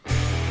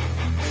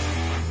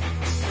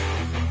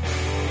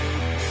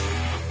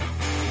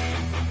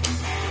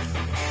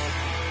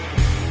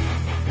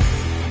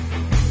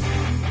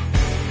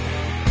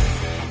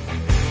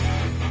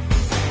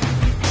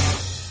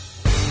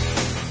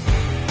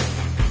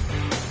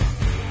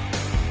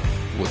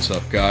What's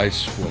up,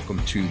 guys? Welcome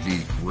to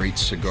the Great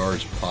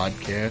Cigars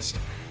podcast.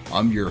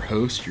 I'm your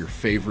host, your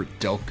favorite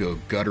Delco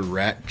gutter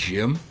rat,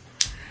 Jim,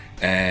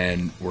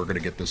 and we're going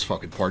to get this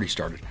fucking party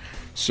started.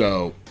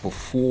 So,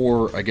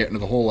 before I get into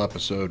the whole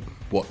episode,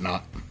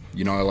 whatnot,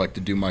 you know I like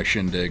to do my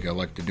shindig, I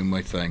like to do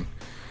my thing.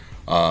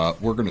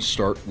 We're going to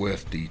start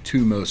with the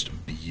two most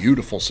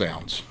beautiful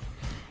sounds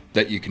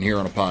that you can hear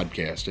on a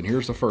podcast, and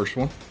here's the first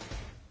one.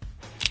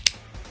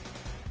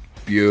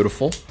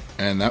 Beautiful.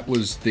 And that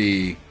was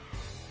the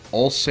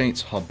All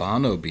Saints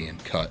Habano being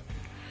cut.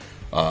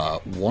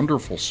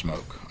 Wonderful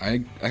smoke.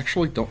 I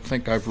actually don't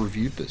think I've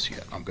reviewed this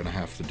yet. I'm going to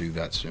have to do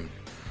that soon.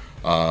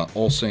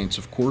 All Saints,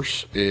 of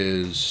course,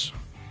 is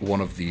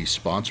one of the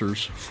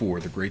sponsors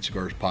for the Great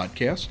Cigars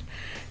podcast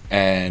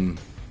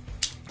and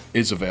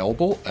is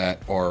available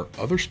at our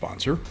other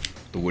sponsor,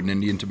 the Wooden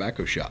Indian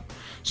Tobacco Shop.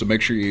 So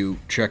make sure you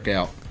check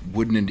out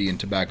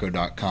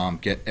woodenindiantobacco.com.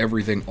 Get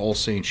everything All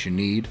Saints you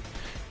need.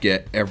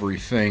 Get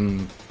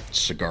everything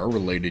cigar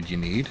related you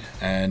need,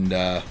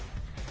 and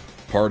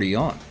party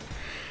on.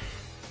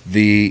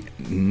 The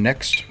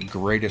next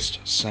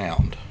greatest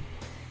sound.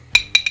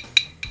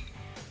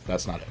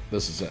 That's not it.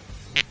 This is it.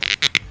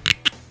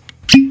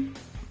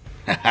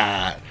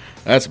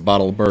 That's a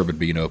bottle of bourbon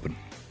being opened.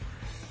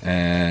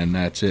 And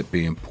that's it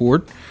being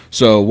poured.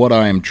 So what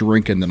I am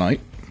drinking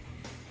tonight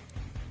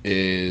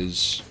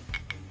is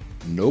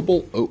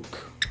Noble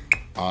Oak.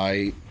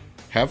 I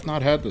have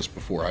not had this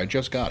before. I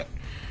just got it.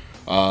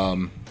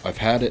 I've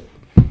had it.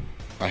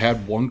 I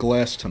had one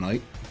glass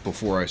tonight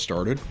before I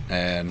started,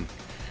 and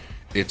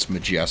it's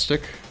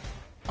majestic.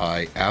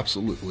 I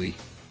absolutely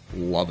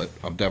love it.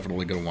 I'm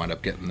definitely going to wind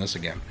up getting this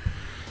again.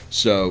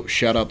 So,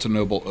 shout out to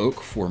Noble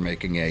Oak for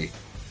making a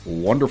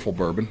wonderful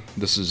bourbon.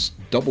 This is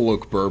Double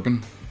Oak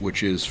Bourbon,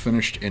 which is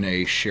finished in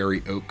a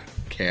sherry oak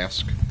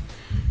cask.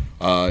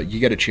 You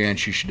get a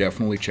chance, you should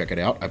definitely check it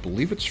out. I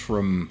believe it's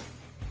from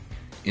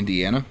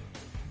Indiana.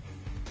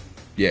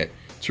 Yeah,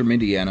 it's from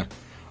Indiana.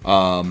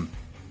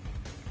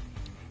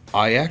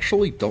 I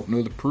actually don't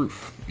know the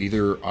proof.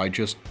 Either I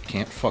just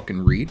can't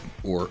fucking read,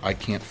 or I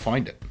can't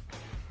find it.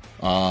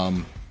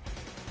 I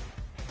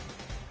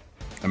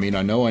mean,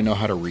 I know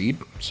how to read,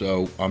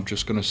 so I'm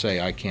just going to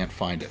say I can't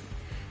find it.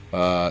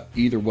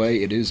 Either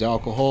way, it is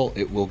alcohol.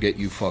 It will get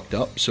you fucked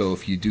up, so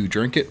if you do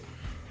drink it,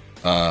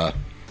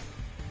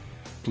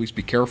 please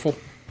be careful.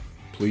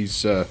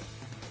 Please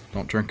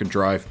don't drink and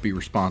drive. Be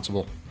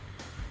responsible.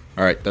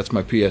 Alright, that's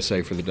my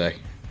PSA for the day.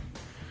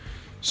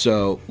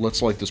 So,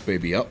 let's light this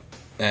baby up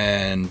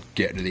and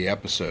get into the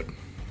episode.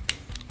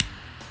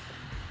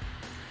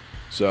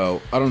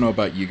 So, I don't know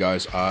about you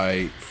guys.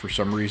 I, for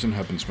some reason,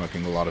 have been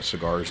smoking a lot of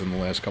cigars in the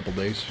last couple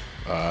days.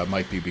 It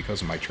might be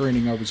because of my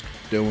training I was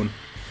doing.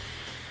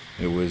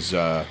 It was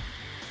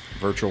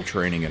virtual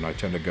training, and I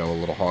tend to go a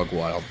little hog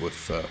wild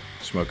with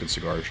smoking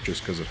cigars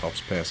just because it helps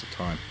pass the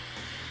time.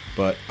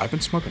 But I've been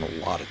smoking a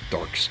lot of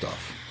dark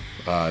stuff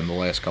in the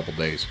last couple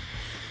days.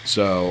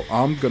 So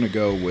I'm going to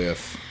go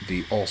with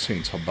the All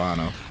Saints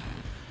Habano,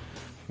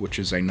 which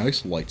is a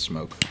nice light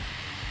smoke.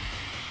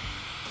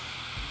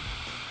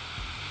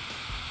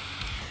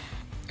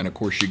 And of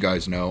course you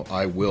guys know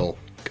I will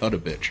cut a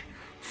bitch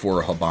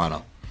for a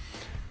Habano.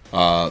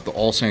 The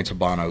All Saints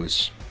Habano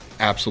is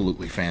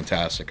absolutely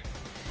fantastic.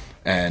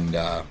 And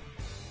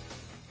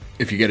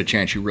if you get a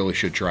chance, you really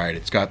should try it.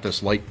 It's got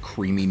this light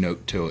creamy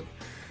note to it.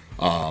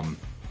 A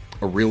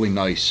really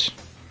nice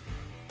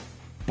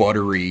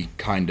buttery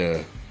kind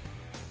of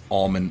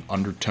almond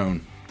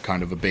undertone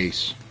kind of a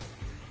base.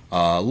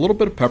 A little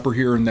bit of pepper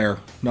here and there,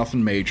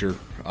 nothing major.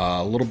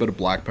 A little bit of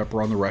black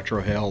pepper on the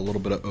retrohale, a little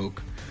bit of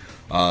oak.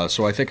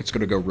 So I think it's going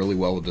to go really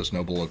well with this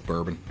Noble Oak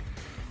bourbon.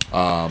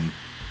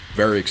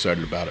 Very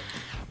excited about it.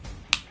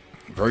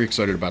 Very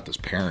excited about this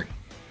pairing.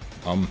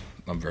 I'm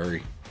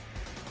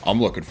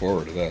looking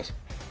forward to this.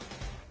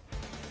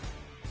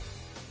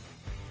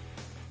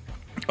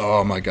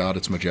 Oh my god,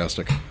 it's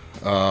majestic.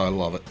 I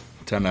love it.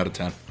 10 out of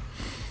 10.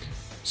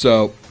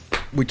 So,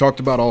 we talked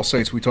about All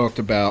Saints. We talked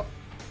about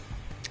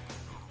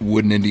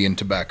Wooden Indian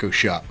Tobacco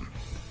Shop,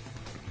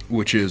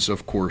 which is,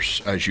 of course,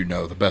 as you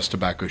know, the best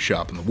tobacco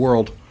shop in the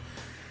world.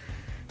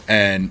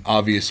 And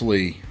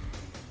obviously,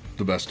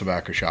 the best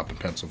tobacco shop in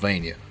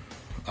Pennsylvania.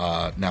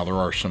 Now, there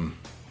are some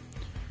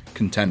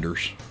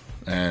contenders,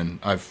 and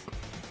I've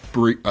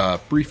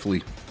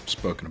briefly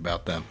spoken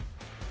about them.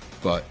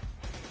 But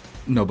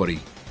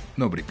nobody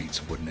beats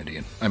a Wooden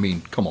Indian. I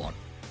mean, come on.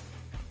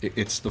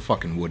 It's the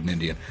fucking Wooden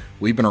Indian.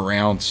 We've been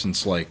around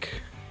since,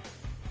 like,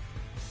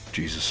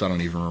 Jesus, I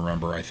don't even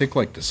remember. I think,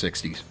 like, the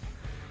 60s.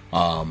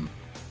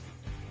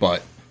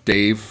 But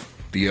Dave,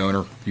 the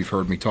owner, you've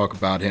heard me talk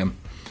about him.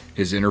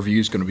 His interview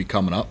is going to be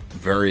coming up.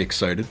 Very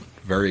excited.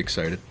 Very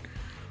excited.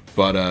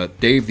 But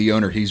Dave, the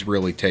owner, he's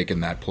really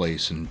taken that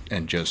place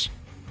and just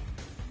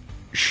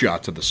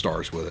shot to the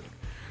stars with it.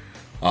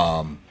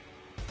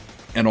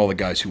 And all the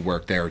guys who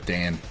work there,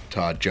 Dan,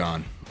 Todd,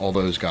 John, all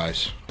those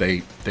guys,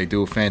 they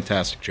do a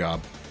fantastic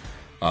job.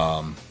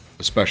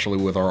 Especially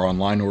with our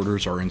online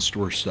orders, our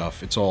in-store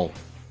stuff. It's all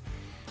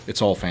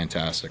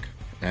fantastic.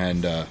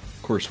 And of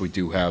course we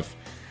do have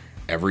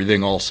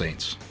everything All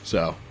Saints.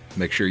 So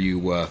make sure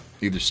you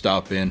either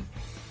stop in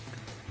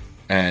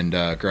and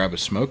grab a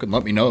smoke, and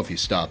let me know if you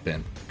stop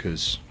in,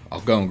 because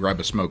I'll go and grab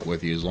a smoke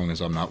with you as long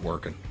as I'm not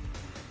working.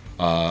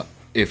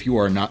 If you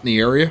are not in the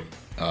area,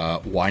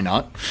 why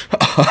not?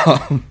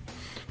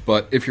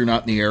 But if you're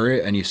not in the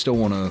area and you still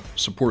want to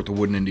support the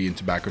Wooden Indian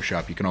Tobacco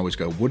Shop, you can always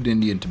go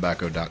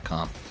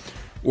woodenindiantobacco.com.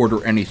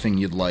 Order anything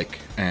you'd like,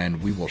 and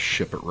we will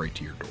ship it right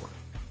to your door.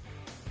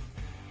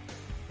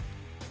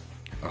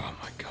 Oh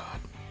my god.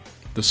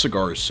 This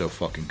cigar is so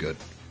fucking good.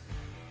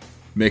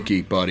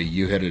 Mickey, buddy,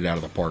 you hit it out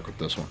of the park with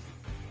this one.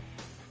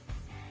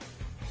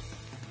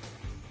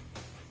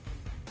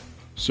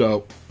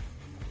 So,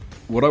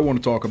 what I want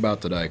to talk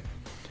about today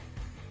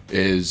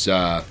is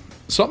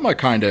something I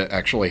kind of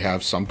actually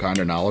have some kind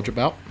of knowledge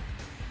about.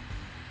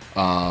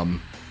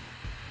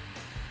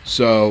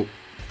 So,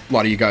 a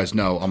lot of you guys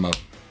know I'm a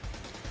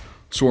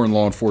sworn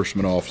law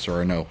enforcement officer.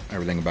 I know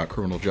everything about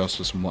criminal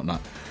justice and whatnot.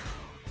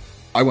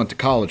 I went to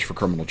college for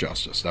criminal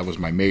justice. That was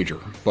my major.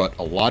 But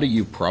a lot of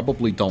you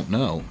probably don't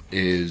know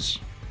is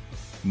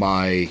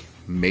my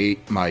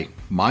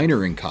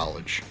minor in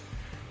college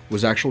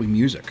was actually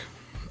music.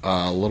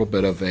 A little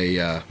bit of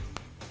a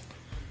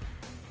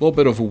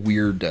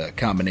weird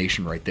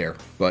combination right there,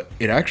 but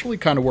it actually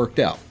kind of worked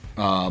out.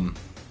 A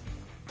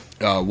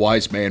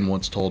wise man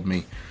once told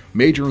me,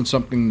 major in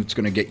something that's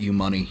going to get you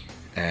money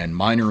and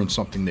minor in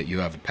something that you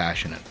have a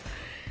passion in.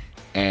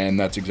 And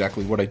that's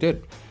exactly what I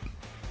did.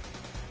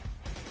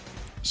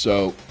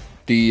 So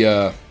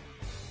the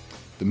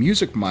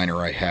music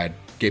minor I had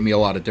gave me a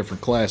lot of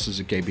different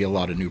classes. It gave me a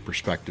lot of new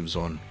perspectives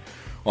on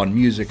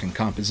music and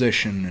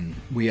composition, and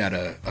we had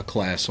a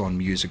class on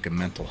music and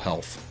mental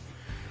health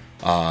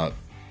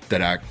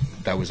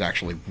that was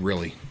actually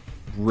really,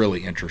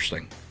 really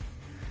interesting,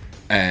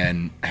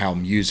 and how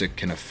music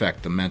can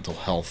affect the mental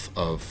health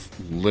of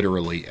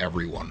literally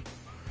everyone.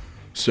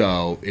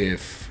 So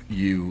if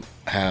you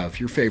have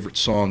your favorite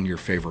song, your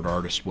favorite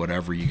artist,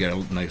 whatever, you get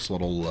a nice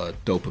little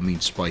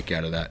dopamine spike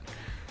out of that,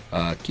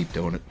 keep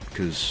doing it,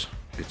 because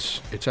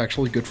it's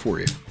actually good for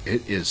you.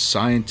 It is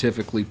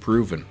scientifically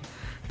proven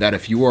that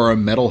if you are a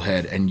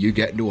metalhead and you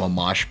get into a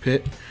mosh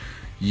pit,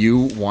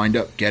 you wind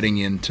up getting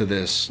into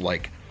this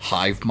like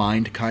hive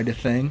mind kind of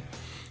thing,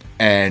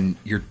 and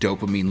your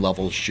dopamine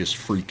levels just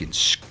freaking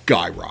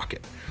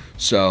skyrocket.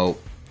 So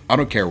I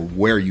don't care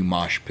where you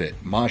mosh pit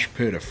a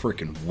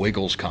freaking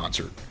Wiggles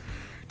concert,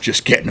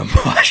 just get in a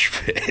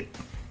mosh pit.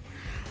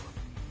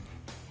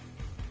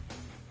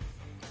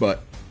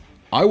 But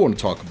I want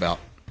to talk about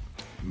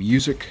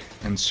music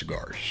and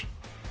cigars.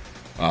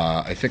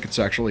 I think it's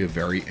actually a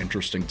very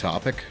interesting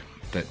topic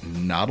that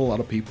not a lot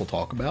of people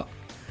talk about.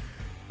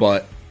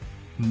 But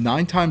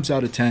 9 times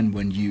out of 10,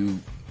 when you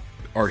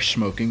are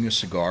smoking a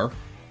cigar,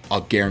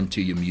 I'll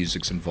guarantee you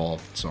music's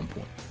involved at some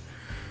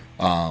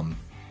point.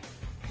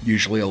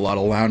 Usually a lot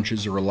of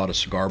lounges or a lot of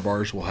cigar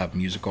bars will have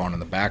music on in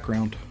the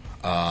background.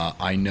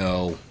 I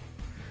know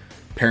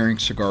Pairing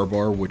Cigar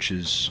Bar, which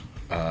is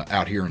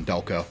out here in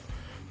Delco.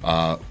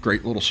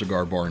 Great little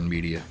cigar bar in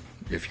Media.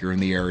 If you're in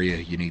the area,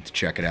 you need to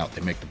check it out.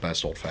 They make the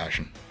best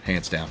old-fashioned.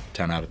 Hands down,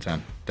 10 out of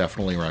 10.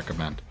 Definitely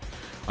recommend.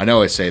 I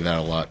know I say that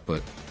a lot,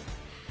 but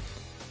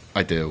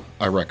I do.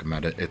 I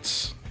recommend it.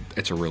 It's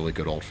a really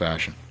good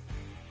old-fashioned.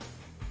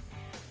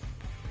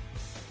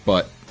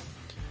 But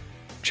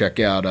check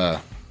out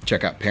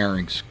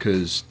Pairings,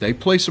 because they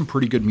play some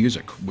pretty good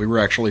music. We were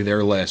actually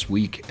there last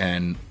week,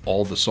 and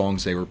all the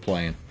songs they were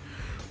playing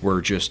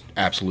were just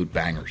absolute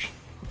bangers.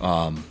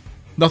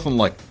 Nothing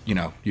like,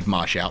 you'd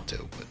mosh out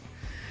to, but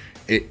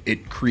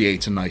it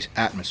creates a nice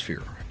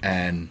atmosphere.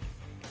 And,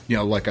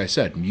 like I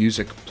said,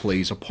 music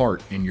plays a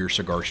part in your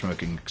cigar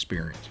smoking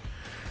experience.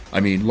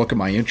 I mean, look at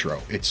my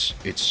intro.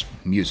 It's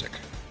music.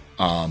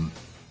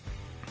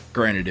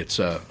 Granted,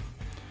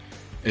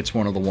 it's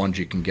one of the ones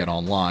you can get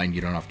online.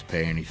 You don't have to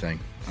pay anything.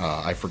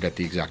 I forget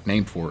the exact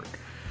name for it.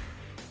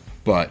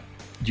 But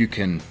you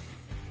can,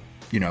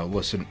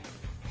 listen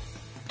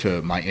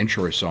to my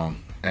intro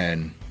song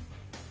and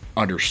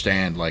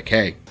understand, like,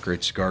 hey,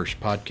 Great Cigars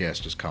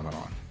podcast is coming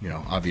on.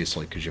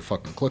 Obviously, because you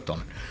fucking clicked on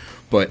it.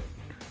 But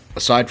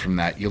aside from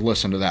that, you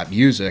listen to that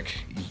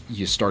music,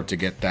 you start to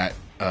get that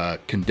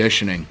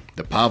conditioning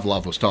that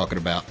Pavlov was talking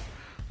about.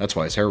 That's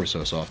why his hair was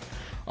so soft.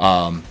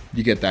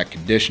 You get that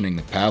conditioning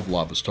that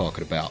Pavlov was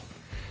talking about.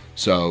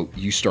 So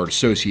you start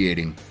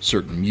associating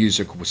certain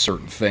music with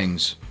certain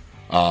things.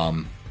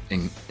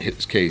 In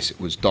his case, it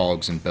was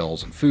dogs and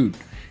bells and food.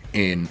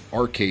 In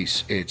our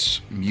case,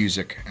 it's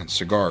music and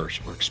cigars,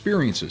 or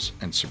experiences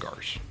and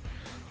cigars.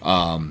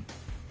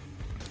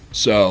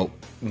 So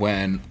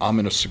when I'm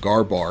in a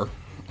cigar bar,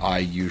 I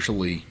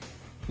usually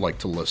like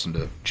to listen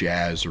to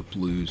jazz or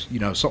blues,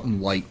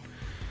 something light,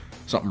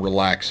 something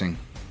relaxing,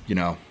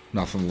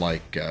 nothing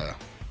like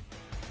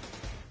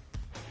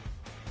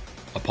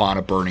Upon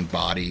a Burning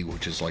Body,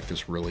 which is like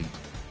this really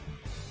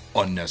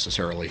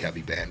unnecessarily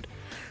heavy band.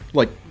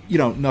 Like,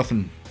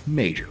 nothing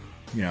major,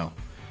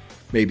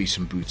 maybe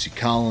some Bootsy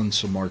Collins,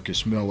 some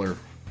Marcus Miller,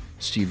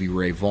 Stevie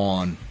Ray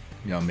Vaughan,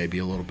 maybe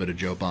a little bit of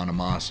Joe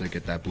Bonamassa,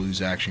 get that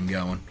blues action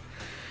going.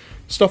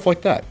 Stuff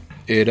like that.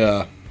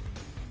 It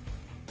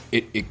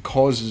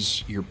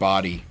causes your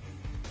body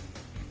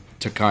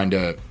to kind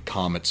of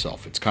calm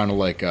itself. It's kind of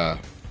like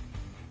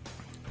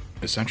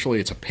essentially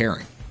it's a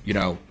pairing. You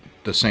know,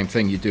 the same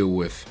thing you do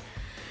with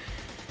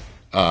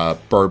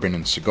bourbon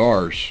and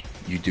cigars,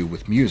 you do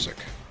with music.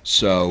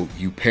 So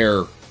you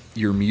pair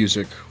your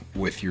music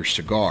with your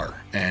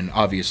cigar, and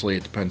obviously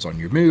it depends on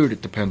your mood,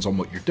 it depends on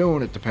what you're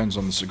doing, it depends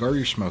on the cigar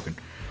you're smoking.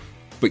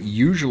 But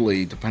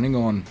usually, depending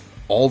on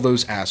all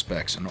those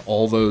aspects and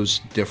all those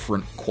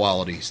different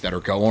qualities that are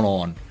going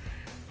on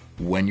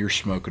when you're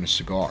smoking a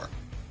cigar,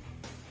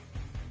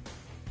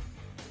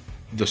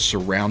 the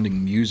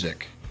surrounding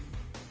music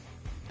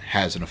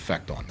has an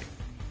effect on you.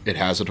 It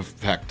has an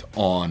effect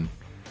on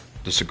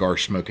the cigar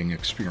smoking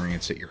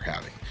experience that you're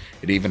having.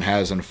 It even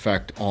has an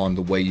effect on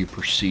the way you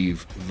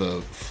perceive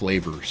the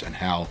flavors and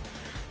how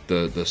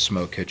the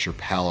smoke hits your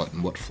palate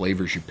and what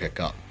flavors you pick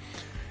up.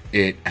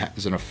 It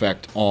has an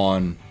effect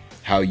on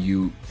how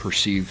you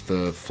perceive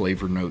the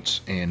flavor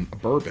notes in a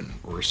bourbon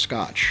or a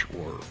scotch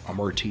or a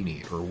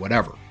martini or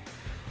whatever.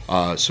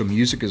 So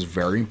music is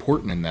very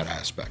important in that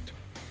aspect.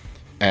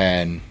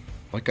 And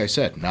like I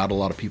said, not a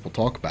lot of people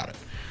talk about it.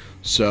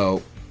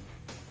 So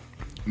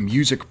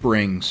music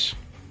brings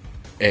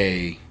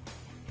a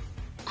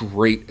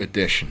great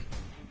addition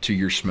to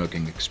your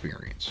smoking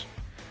experience.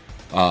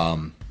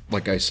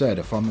 Like I said,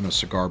 if I'm in a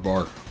cigar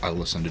bar, I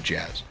listen to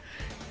jazz.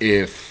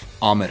 If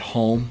I'm at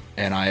home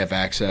and I have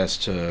access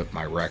to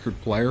my record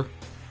player,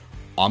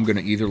 I'm going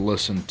to either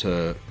listen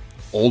to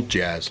old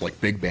jazz, like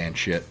big band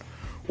shit,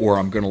 or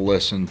I'm going to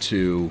listen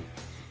to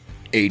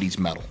 80s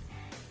metal,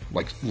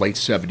 like late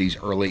 70s,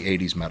 early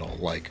 80s metal,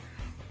 like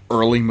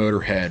early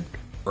Motorhead,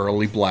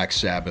 early Black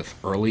Sabbath,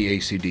 early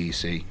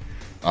AC/DC,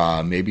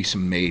 maybe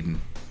some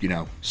Maiden, you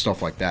know,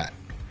 stuff like that.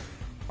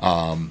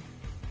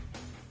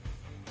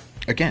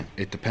 Again,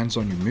 it depends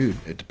on your mood.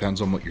 It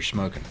depends on what you're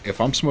smoking. If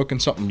I'm smoking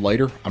something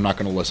lighter, I'm not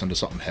going to listen to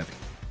something heavy.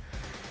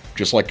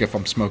 Just like if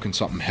I'm smoking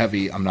something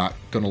heavy, I'm not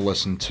going to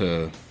listen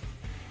to,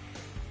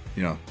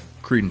 you know,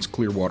 Creedence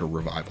Clearwater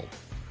Revival.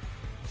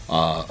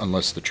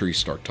 Unless the trees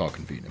start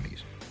talking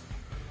Vietnamese.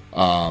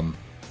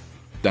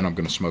 Then I'm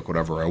going to smoke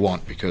whatever I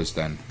want, because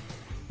then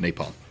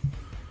napalm.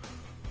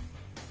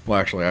 Well,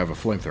 actually, I have a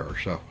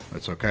flamethrower, so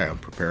it's okay. I'm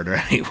prepared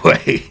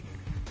anyway.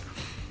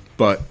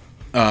 But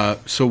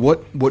so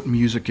what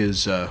music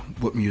is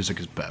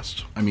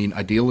best? I mean,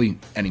 ideally,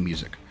 any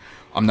music.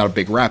 I'm not a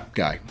big rap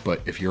guy,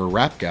 but if you're a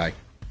rap guy,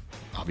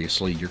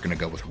 obviously you're going to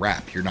go with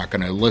rap. You're not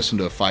going to listen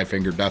to Five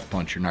Finger Death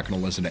Punch. You're not going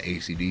to listen to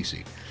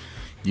AC/DC.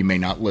 You may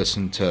not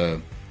listen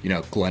to, you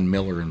know, Glenn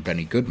Miller and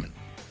Benny Goodman.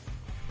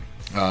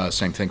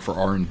 Same thing for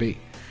R&B.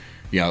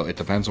 You know, it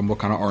depends on what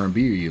kind of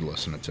R&B are you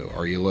listening to.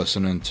 Are you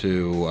listening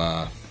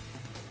to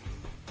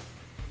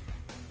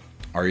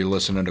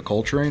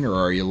Coltrane, or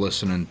are you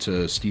listening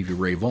to Stevie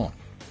Ray Vaughan?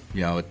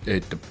 You know,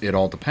 it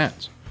all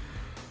depends.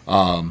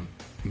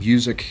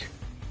 Music,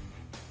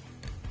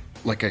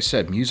 like I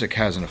said, music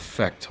has an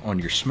effect on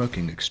your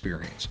smoking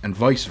experience, and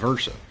vice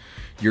versa.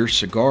 Your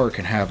cigar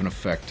can have an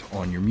effect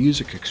on your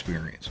music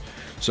experience.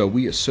 So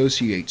we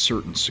associate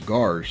certain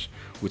cigars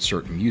with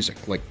certain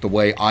music. Like the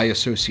way I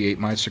associate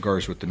my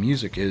cigars with the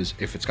music is,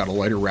 if it's got a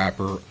lighter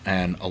wrapper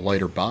and a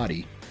lighter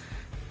body,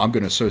 I'm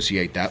going to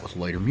associate that with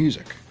lighter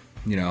music.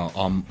 You know,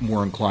 I'm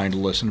more inclined to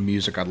listen to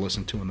music I'd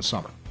listen to in the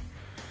summer.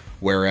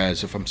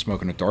 Whereas if I'm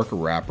smoking a darker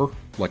wrapper,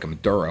 like a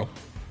Maduro,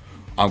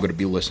 I'm going to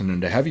be listening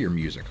to heavier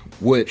music,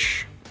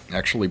 which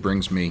actually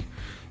brings me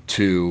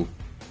to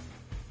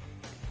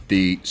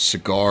the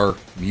cigar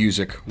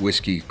music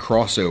whiskey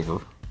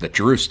crossover that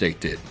Drew Estate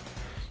did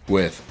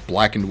with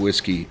Blackened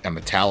Whiskey and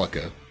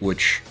Metallica,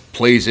 which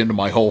plays into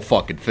my whole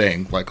fucking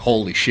thing. Like,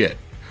 holy shit,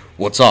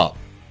 what's up?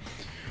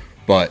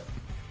 But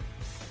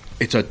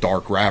it's a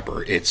dark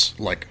wrapper. It's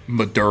like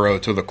Maduro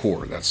to the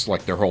core. That's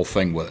like their whole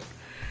thing with it.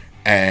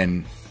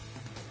 And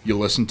you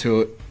listen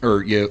to it,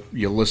 or you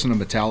listen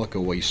to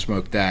Metallica while you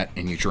smoke that,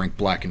 and you drink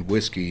Blackened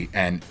Whiskey,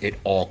 and it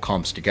all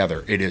comes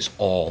together. It is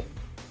all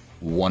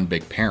one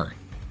big pairing.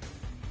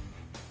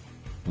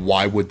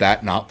 Why would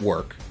that not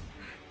work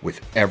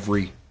with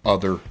every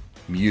other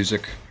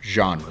music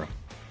genre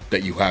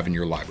that you have in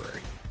your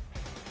library?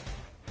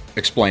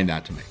 Explain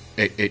that to me.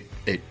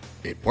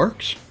 It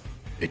works.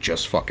 It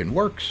just fucking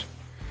works.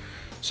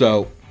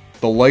 So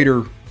the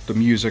lighter the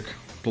music,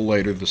 the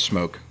lighter the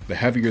smoke. The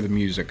heavier the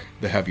music,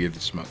 the heavier the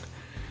smoke.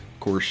 Of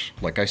course,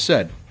 like I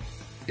said,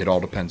 it all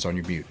depends on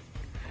your mood.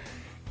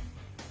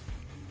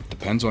 It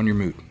depends on your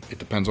mood. It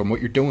depends on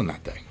what you're doing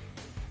that day.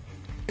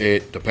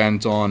 It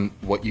depends on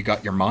what you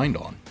got your mind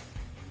on.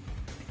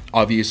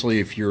 Obviously,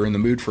 if you're in the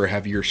mood for a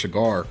heavier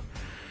cigar,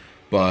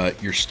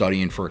 but you're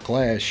studying for a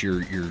class,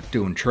 you're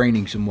doing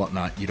trainings and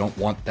whatnot, you don't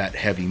want that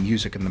heavy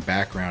music in the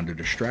background to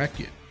distract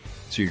you.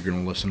 So you're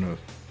going to listen to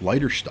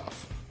lighter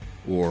stuff,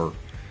 or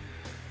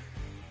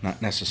not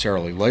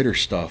necessarily lighter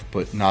stuff,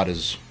 but not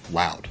as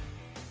loud.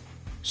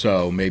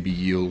 So maybe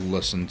you'll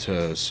listen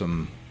to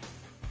some,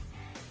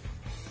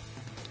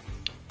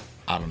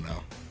 I don't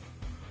know,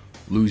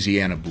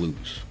 Louisiana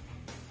blues,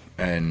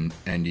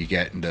 and you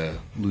get into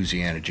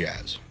Louisiana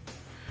jazz,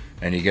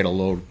 and you get a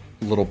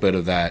little bit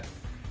of that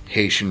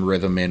Haitian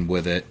rhythm in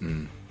with it,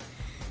 and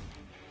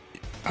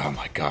oh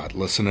my God,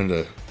 listening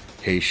to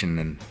Haitian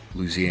and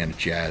Louisiana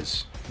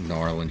jazz, New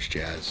Orleans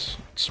jazz,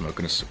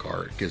 smoking a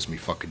cigar, it gives me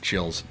fucking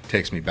chills. It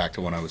takes me back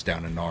to when I was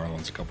down in New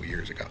Orleans a couple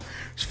years ago.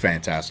 It's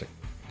fantastic.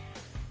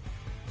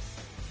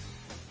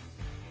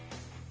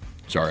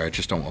 Sorry, I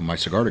just don't want my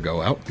cigar to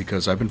go out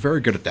because I've been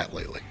very good at that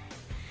lately.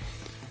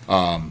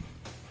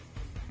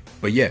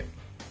 But yeah,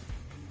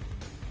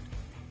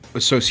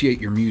 associate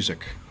your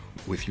music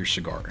with your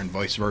cigar and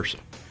vice versa.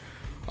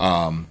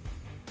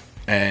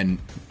 And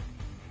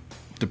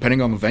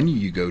depending on the venue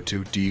you go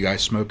to, do you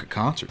guys smoke at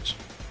concerts?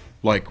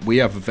 Like, we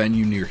have a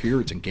venue near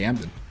here, it's in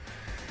Camden.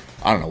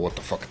 I don't know what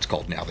the fuck it's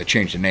called now. They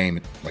changed the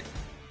name like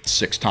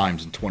 6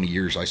 times in 20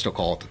 years. I still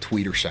call it the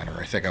Tweeter Center.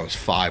 I think I was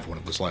 5 when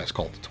it was last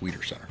called the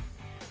Tweeter Center.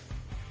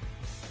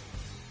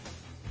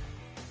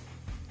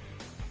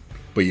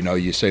 But you know,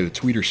 you say the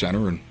Tweeter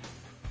Center and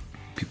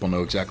people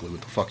know exactly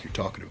what the fuck you're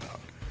talking about.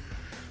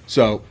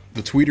 So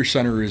the Tweeter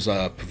Center is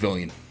a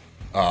pavilion.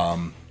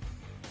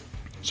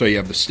 So you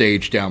have the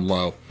stage down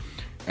low,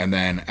 and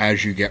then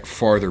as you get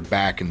farther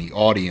back in the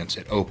audience,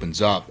 it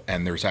opens up,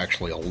 and there's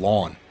actually a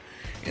lawn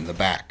in the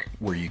back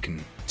where you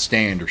can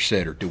stand or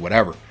sit or do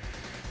whatever.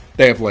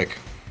 They have like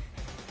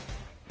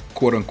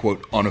quote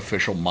unquote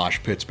unofficial mosh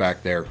pits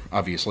back there.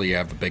 Obviously you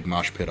have the big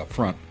mosh pit up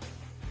front,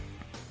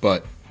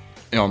 but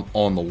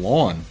on the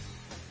lawn,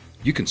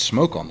 you can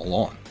smoke on the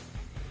lawn.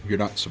 You're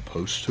not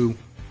supposed to.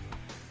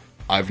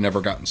 I've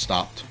never gotten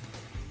stopped.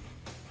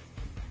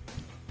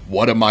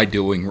 What am I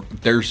doing?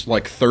 There's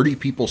like 30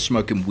 people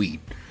smoking weed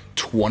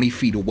 20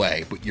 feet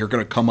away, but you're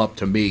going to come up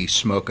to me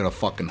smoking a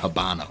fucking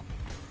Habano.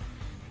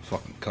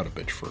 Fucking cut a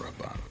bitch for a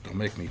Habano. Don't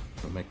make me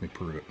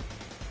prove it.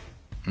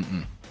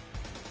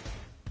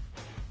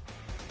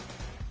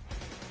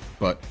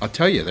 But I'll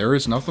tell you, there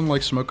is nothing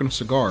like smoking a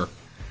cigar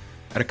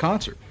at a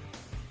concert.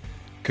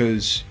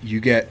 Because you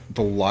get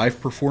the live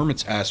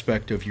performance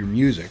aspect of your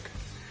music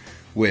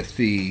with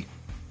the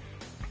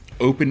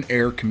open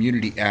air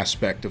community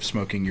aspect of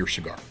smoking your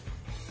cigar.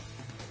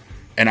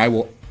 And I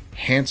will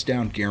hands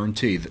down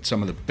guarantee that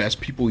some of the best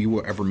people you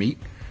will ever meet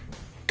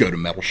go to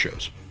metal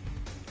shows.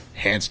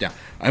 Hands down.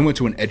 I went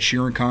to an Ed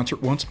Sheeran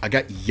concert once. I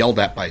got yelled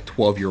at by a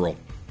 12-year-old.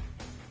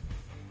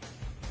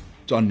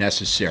 It's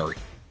unnecessary.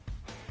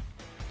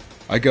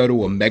 I go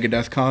to a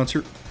Megadeth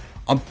concert.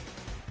 I'm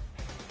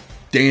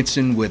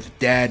dancing with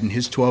Dad and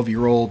his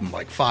 12-year-old and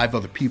like 5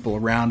 other people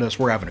around us.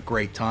 We're having a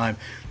great time.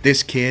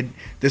 This kid,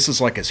 this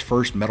is like his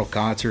first metal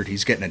concert.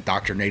 He's getting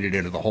indoctrinated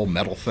into the whole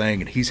metal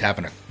thing, and he's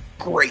having a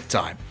great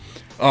time.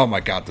 Oh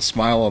my God, the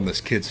smile on this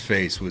kid's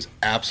face was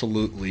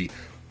absolutely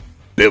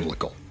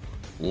biblical.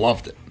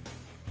 Loved it.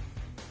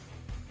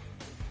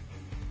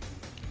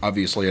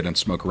 Obviously, I didn't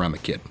smoke around the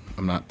kid.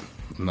 I'm not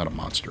a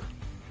monster.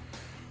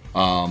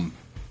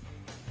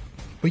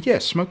 But yeah,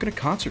 smoking at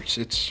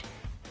concerts,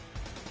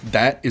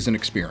 that is an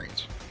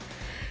experience.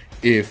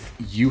 If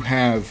you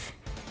have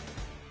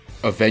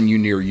a venue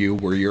near you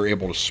where you're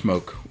able to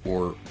smoke,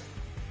 or,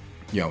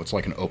 you know, it's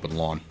like an open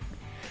lawn,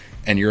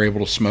 and you're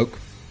able to smoke.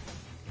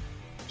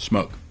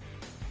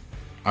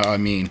 I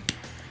mean,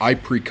 I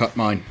pre-cut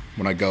mine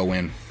when I go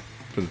in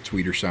to the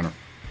Tweeter Center,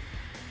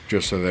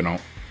 just so they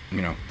don't,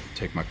 you know,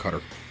 take my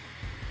cutter.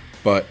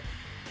 But,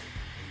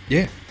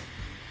 yeah,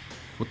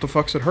 what the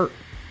fuck's it hurt?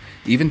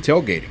 Even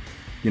tailgating,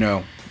 you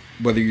know,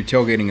 whether you're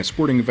tailgating a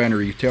sporting event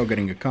or you're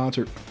tailgating a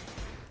concert,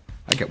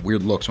 I get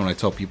weird looks when I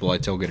tell people I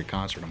tailgate a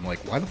concert. I'm like,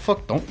 why the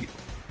fuck don't you?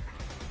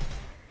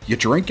 You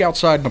drink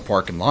outside in the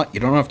parking lot. You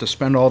don't have to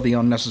spend all the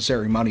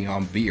unnecessary money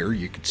on beer.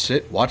 You could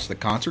sit, watch the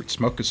concert,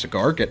 smoke a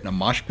cigar, get in a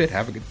mosh pit,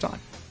 have a good time.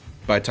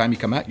 By the time you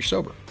come out, you're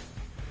sober.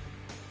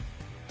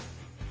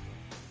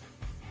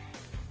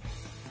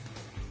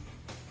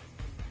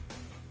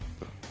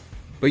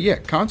 But yeah,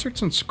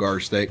 concerts and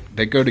cigars, they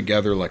go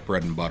together like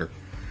bread and butter.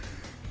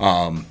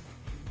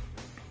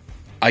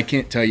 I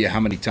can't tell you how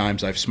many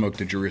times I've smoked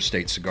a Drew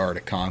Estate cigar at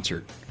a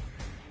concert,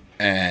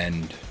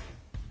 and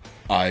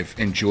I've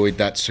enjoyed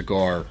that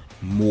cigar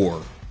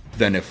more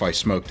than if I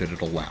smoked it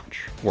at a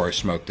lounge or I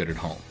smoked it at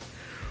home.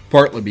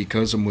 Partly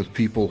because I'm with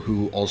people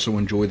who also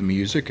enjoy the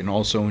music and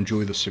also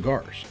enjoy the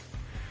cigars.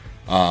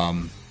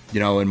 You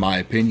know, in my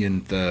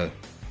opinion, the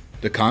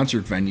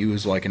concert venue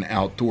is like an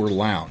outdoor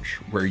lounge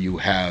where you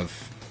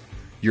have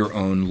your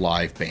own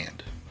live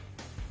band.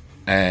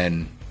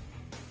 And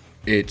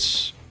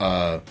it's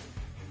a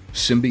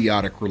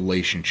symbiotic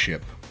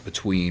relationship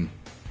between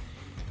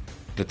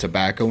the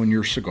tobacco in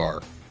your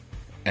cigar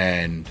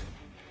and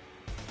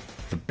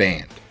the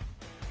band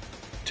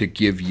to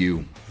give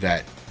you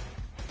that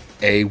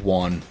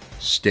A1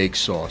 steak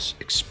sauce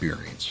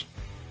experience.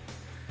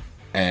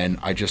 And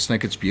I just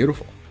think it's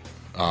beautiful.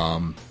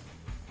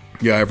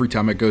 Yeah, every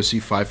time I go see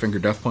Five Finger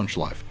Death Punch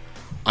live,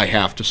 I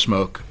have to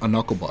smoke a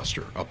knuckle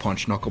buster, a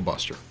punch knuckle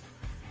buster.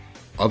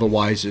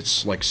 Otherwise,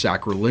 it's like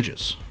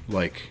sacrilegious.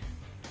 Like,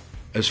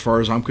 as far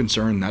as I'm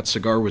concerned, that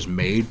cigar was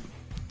made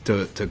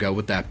to go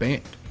with that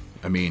band.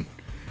 I mean,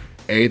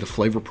 A, the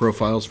flavor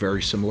profile is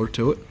very similar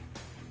to it,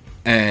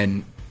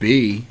 and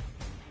B,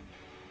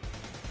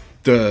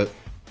 the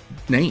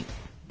name.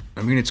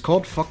 I mean, it's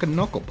called fucking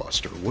Knuckle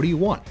Buster. What do you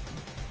want?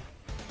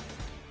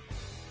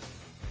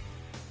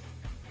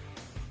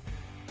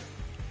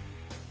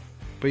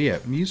 But yeah,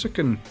 music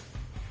and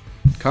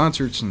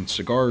concerts and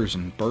cigars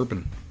and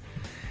bourbon,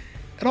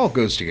 it all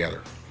goes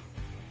together.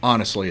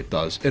 Honestly, it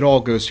does. It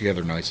all goes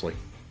together nicely.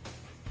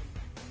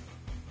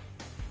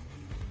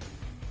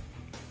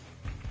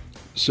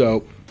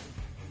 So,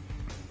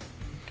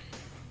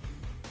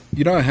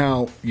 you know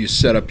how you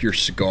set up your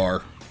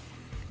cigar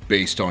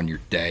based on your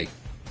day?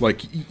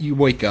 Like, you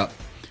wake up,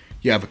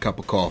 you have a cup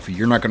of coffee.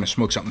 You're not going to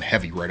smoke something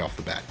heavy right off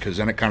the bat, because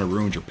then it kind of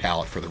ruins your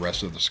palate for the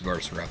rest of the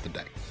cigars throughout the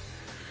day.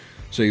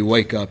 So you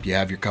wake up, you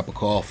have your cup of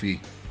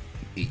coffee,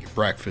 eat your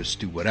breakfast,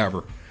 do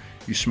whatever.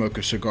 You smoke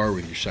a cigar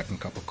with your second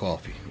cup of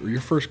coffee, or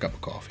your first cup of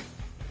coffee.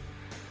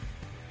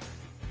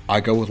 I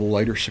go with a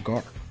lighter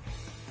cigar.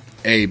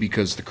 A,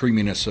 because the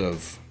creaminess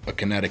of a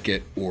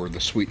Connecticut or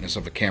the sweetness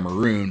of a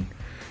Cameroon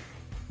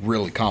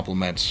really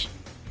complements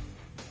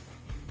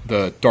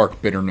the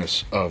dark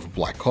bitterness of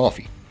black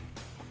coffee.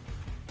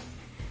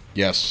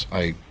 Yes,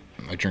 I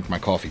drink my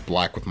coffee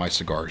black with my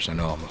cigars. I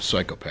know I'm a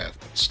psychopath,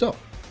 but still.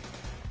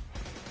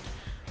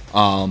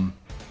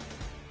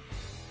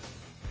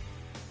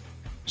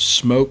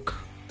 Smoke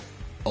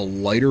a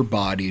lighter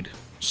bodied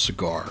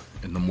cigar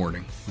in the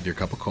morning with your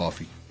cup of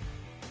coffee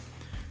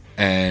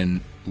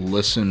and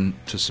listen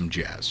to some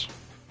jazz.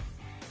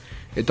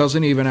 It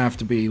doesn't even have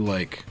to be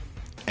like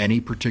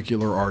any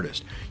particular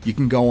artist. You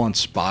can go on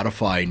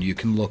Spotify and you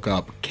can look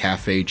up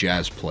cafe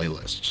jazz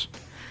playlists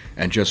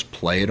and just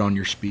play it on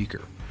your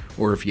speaker.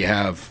 Or if you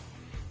have,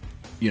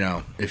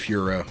 if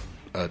you're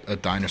a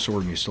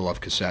dinosaur and you still have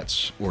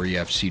cassettes, or you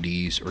have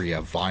CDs, or you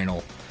have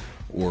vinyl,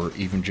 or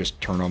even just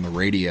turn on the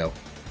radio,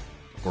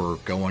 or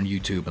go on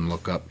YouTube and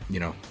look up,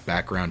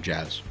 background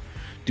jazz.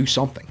 Do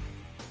something.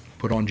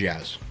 Put on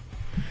jazz.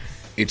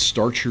 It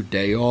starts your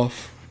day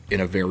off in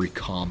a very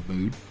calm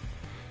mood.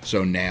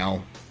 So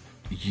now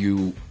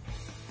you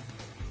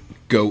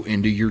go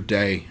into your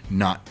day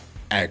not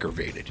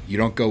aggravated. You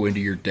don't go into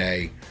your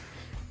day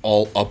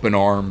all up in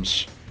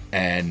arms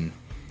and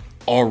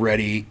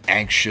already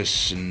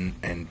anxious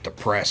and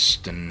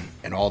depressed and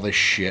all this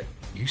shit.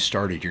 You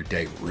started your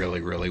day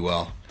really, really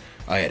well.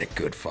 I had a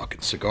good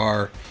fucking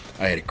cigar.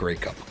 I had a great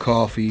cup of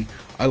coffee.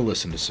 I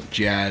listened to some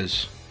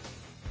jazz.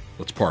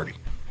 Let's party.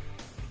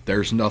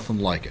 There's nothing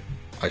like it.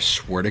 I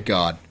swear to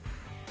God,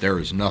 there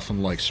is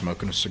nothing like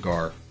smoking a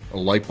cigar, a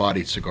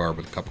light-bodied cigar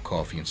with a cup of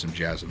coffee and some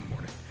jazz in the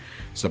morning.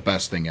 It's the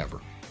best thing ever.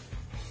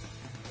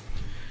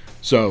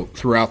 So,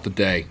 throughout the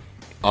day,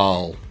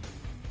 I'll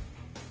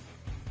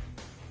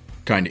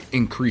kind of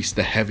increase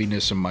the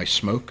heaviness of my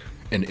smoke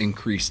and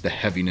increase the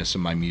heaviness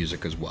of my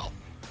music as well.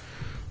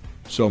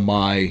 So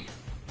my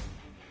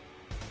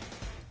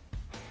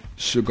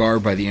cigar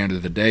by the end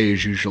of the day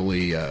is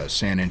usually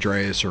San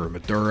Andreas or a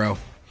Maduro,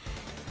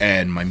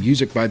 and my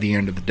music by the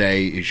end of the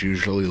day is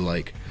usually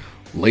like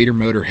later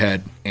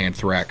Motorhead,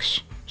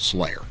 Anthrax,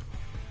 Slayer.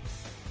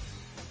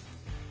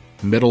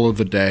 Middle of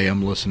the day,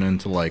 I'm listening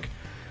to like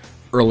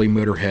early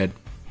Motorhead,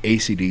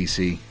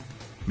 AC/DC,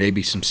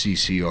 maybe some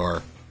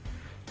CCR,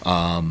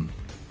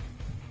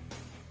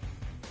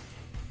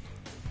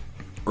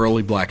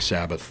 early Black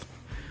Sabbath,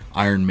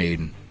 Iron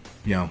Maiden,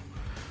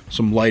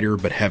 some lighter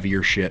but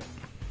heavier shit.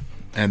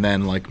 And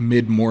then like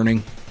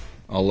mid-morning,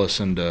 I'll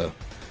listen to,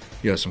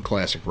 some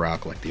classic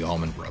rock like the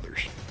Allman Brothers.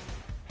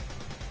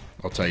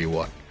 I'll tell you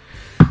what,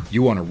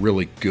 you want a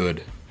really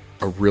good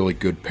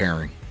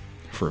pairing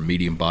for a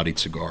medium-bodied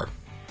cigar.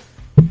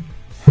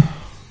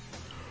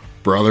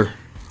 Brother,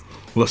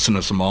 listen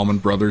to some Allman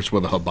Brothers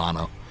with a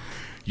Habano.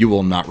 You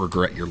will not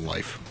regret your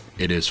life.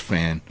 It is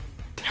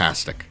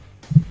fantastic.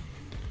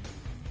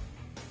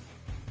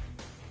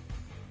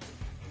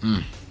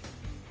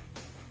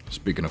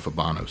 Speaking of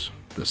Habanos,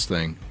 this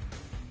thing,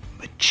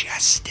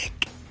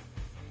 majestic.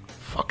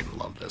 Fucking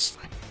love this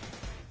thing.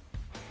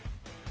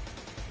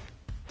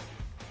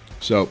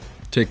 So,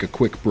 take a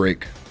quick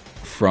break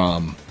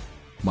from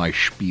my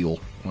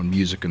spiel on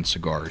music and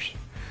cigars,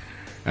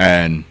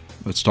 and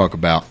let's talk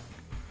about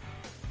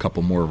a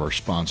couple more of our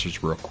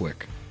sponsors real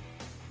quick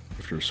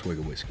after a swig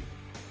of whiskey.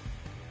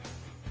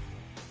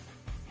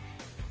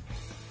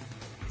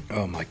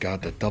 Oh my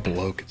God, that double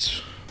oak,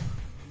 it's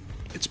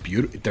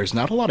beautiful. There's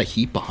not a lot of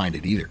heat behind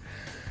it either.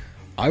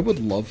 I would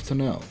love to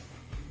know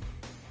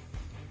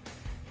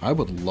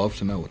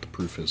what the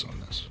proof is on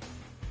this.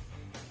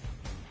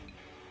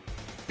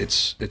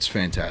 It's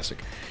fantastic.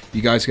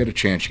 You guys get a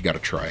chance, you got to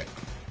try it.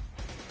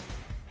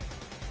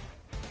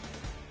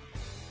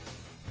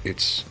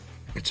 It's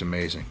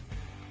amazing.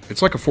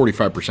 It's like a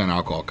 45%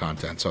 alcohol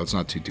content, so it's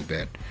not too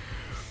bad.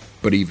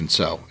 But even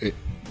so,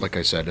 like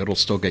I said, it'll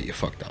still get you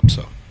fucked up,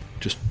 so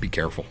just be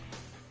careful.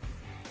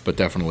 But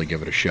definitely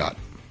give it a shot.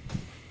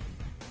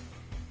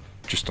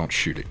 Just don't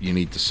shoot it. You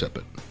need to sip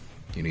it.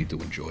 You need to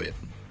enjoy it.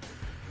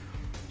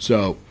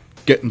 So,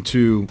 getting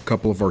to a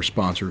couple of our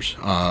sponsors.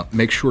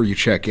 Make sure you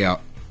check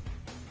out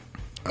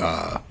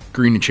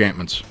Green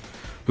Enchantments,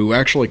 who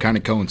actually kind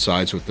of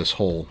coincides with this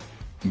whole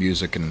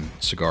music and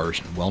cigars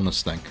and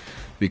wellness thing,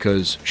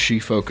 because she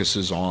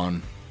focuses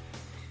on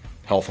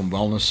health and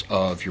wellness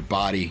of your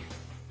body,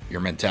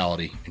 your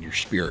mentality, and your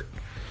spirit.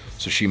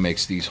 So she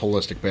makes these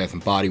holistic bath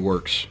and body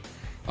works,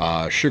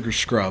 sugar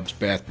scrubs,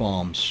 bath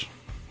bombs,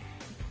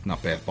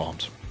 not bath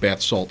bombs,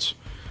 bath salts,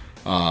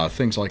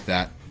 things like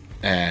that.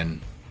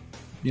 And,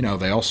 you know,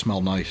 they all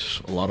smell nice.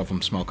 A lot of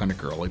them smell kind of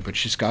girly, but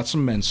she's got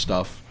some men's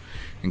stuff,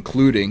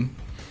 including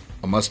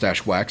a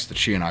mustache wax that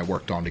she and I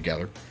worked on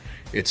together.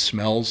 It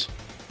smells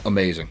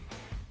amazing.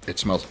 It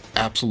smells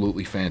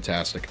absolutely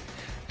fantastic,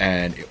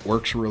 and it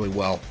works really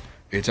well.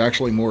 It's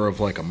actually more of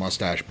like a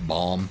mustache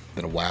balm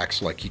than a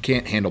wax. Like, you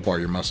can't handlebar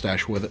your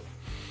mustache with it,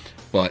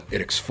 but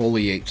it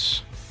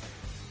exfoliates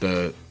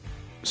the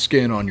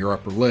skin on your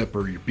upper lip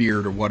or your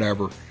beard or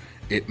whatever.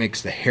 It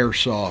makes the hair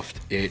soft.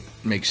 It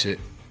makes it,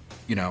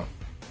 you know,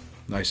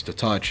 nice to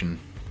touch, and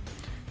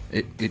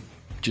it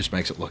just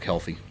makes it look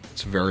healthy.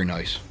 It's very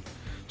nice.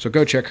 So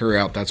go check her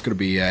out. That's going to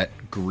be at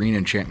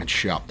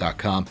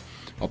greenenchantmentshop.com.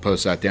 I'll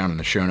post that down in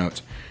the show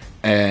notes.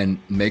 And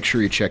make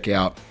sure you check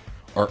out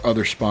our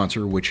other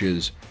sponsor, which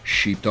is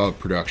Sheepdog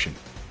Production.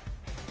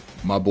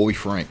 My boy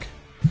Frank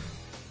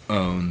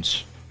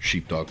owns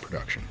Sheepdog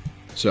Production.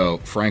 So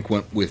Frank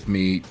went with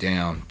me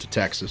down to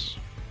Texas,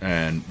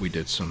 and we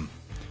did some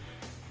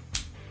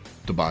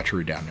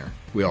debauchery down there.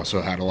 We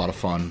also had a lot of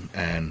fun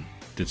and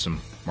did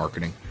some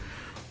marketing.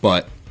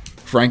 But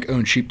Frank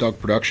owns Sheepdog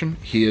Production.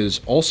 He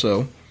is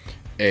also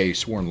a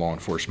sworn law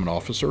enforcement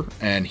officer,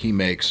 and he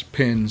makes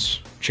pins,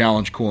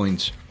 challenge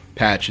coins,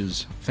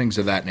 patches, things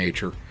of that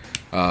nature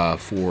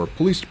for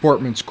police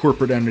departments,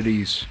 corporate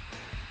entities,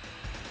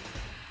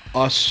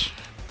 us,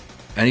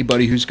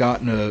 anybody who's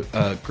gotten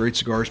a Great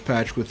Cigars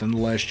patch within the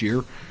last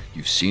year.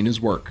 You've seen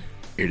his work.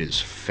 It is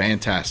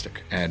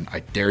fantastic, and I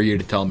dare you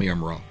to tell me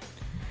I'm wrong.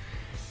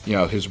 You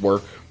know, his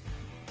work,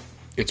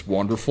 it's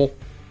wonderful.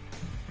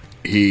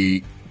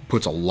 He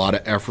puts a lot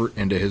of effort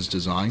into his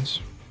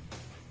designs.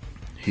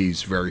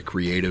 He's very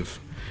creative,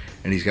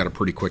 and he's got a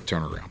pretty quick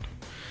turnaround.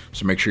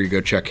 So make sure you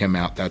go check him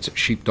out. That's at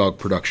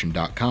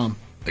sheepdogproduction.com.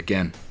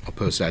 Again, I'll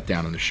post that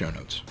down in the show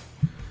notes.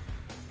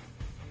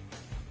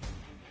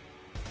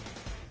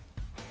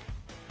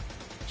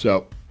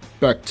 So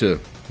back to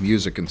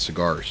music and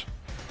cigars.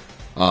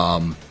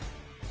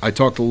 I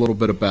talked a little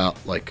bit about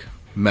like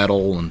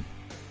metal and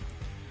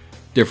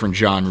different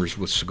genres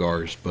with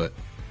cigars, but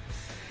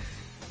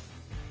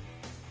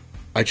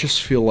I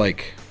just feel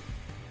like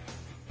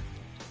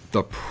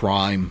the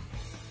prime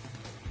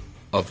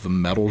of the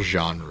metal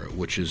genre,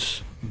 which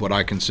is what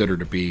I consider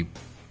to be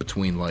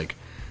between like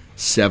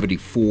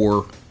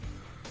 74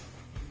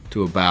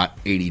 to about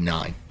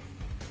 89.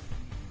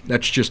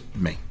 That's just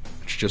me.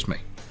 It's just me.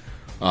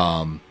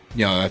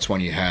 You know, that's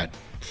when you had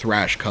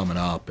thrash coming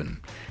up, and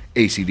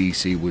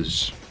AC/DC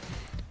was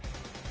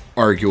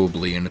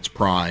arguably in its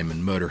prime,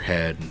 and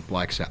Motorhead and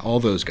Black Sabbath, all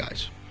those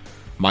guys.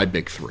 My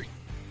big three.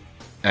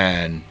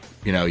 And,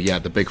 you know, yeah,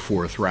 the big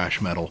four of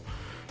thrash metal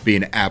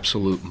being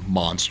absolute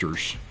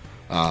monsters.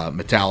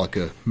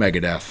 Metallica,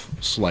 Megadeth,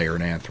 Slayer,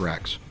 and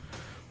Anthrax.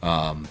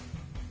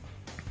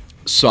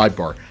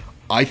 Sidebar,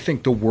 I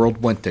think the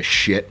world went to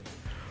shit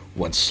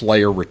when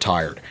Slayer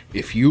retired.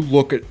 If you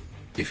look at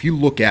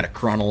it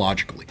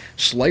chronologically,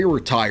 Slayer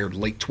retired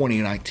late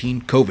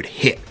 2019, COVID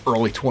hit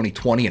early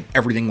 2020, and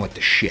everything went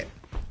to shit.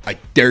 I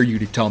dare you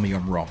to tell me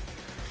I'm wrong.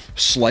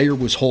 Slayer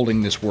was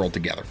holding this world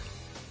together.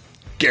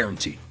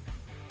 Guaranteed.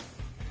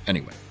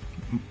 Anyway,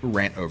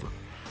 rant over.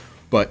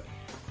 But,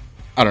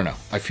 I don't know.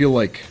 I feel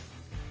like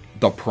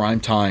the prime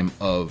time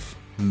of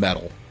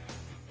metal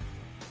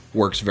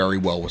works very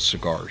well with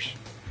cigars.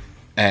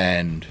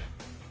 And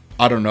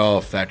I don't know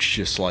if that's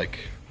just like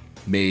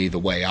me, the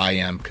way I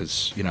am,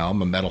 because, you know,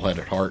 I'm a metalhead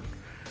at heart.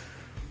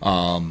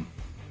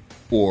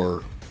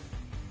 Or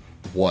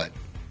what.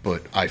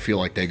 But I feel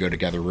like they go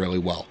together really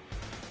well.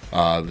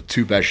 The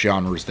two best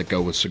genres that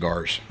go with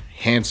cigars,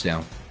 hands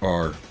down,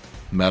 are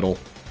metal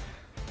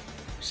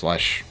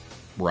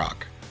 /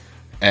 rock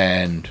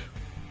and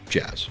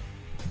jazz.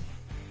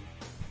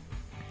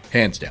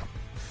 Hands down.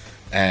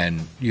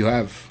 And you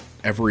have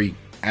every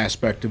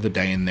aspect of the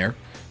day in there.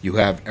 You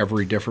have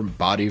every different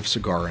body of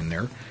cigar in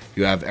there.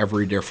 You have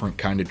every different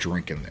kind of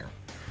drink in there.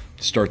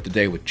 Start the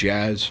day with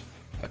jazz,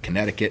 a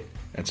Connecticut,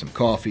 and some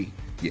coffee.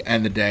 You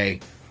end the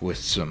day with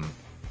some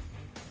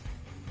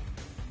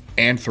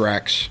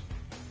Anthrax,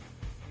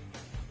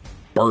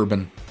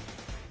 bourbon,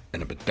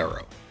 and a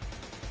Maduro.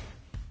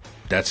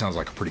 That sounds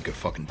like a pretty good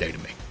fucking day to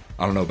me.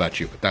 I don't know about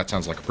you, but that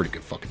sounds like a pretty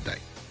good fucking day.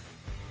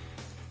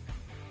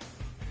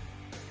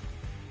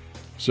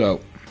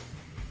 So,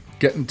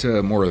 getting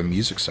to more of the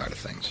music side of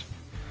things.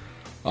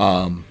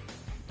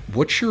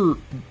 What's your...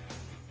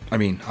 I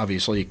mean,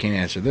 obviously you can't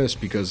answer this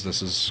because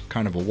this is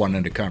kind of a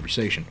one-ended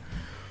conversation.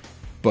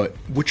 But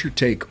what's your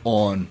take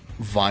on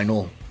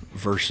vinyl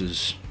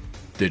versus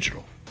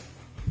digital?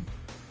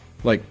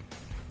 Like,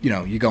 you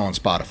know, you go on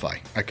Spotify.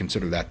 I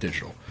consider that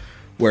digital.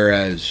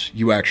 Whereas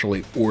you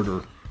actually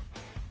order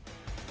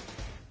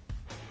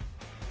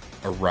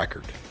a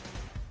record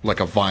like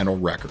a vinyl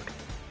record,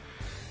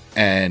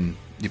 and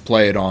you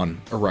play it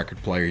on a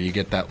record player, you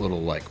get that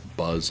little like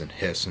buzz and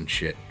hiss and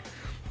shit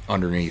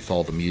underneath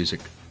all the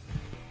music.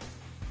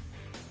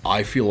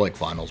 I feel like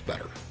vinyl's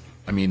better.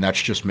 I mean,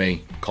 that's just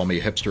me. Call me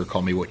a hipster,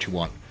 call me what you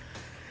want.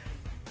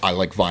 I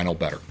like vinyl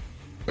better,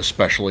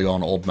 especially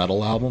on old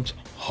metal albums.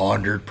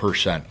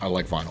 100% I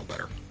like vinyl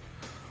better.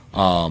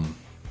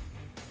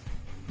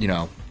 You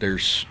know,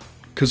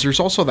 because there's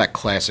also that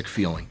classic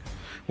feeling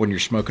when you're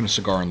smoking a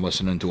cigar and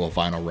listening to a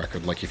vinyl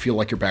record. Like, you feel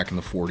like you're back in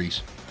the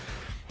 40s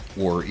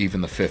or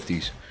even the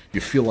 50s.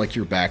 You feel like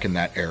you're back in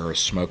that era,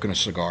 smoking a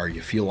cigar.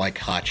 You feel like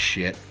hot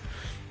shit,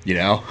 you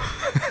know?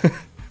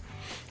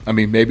 I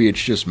mean, maybe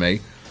it's just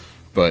me,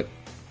 but,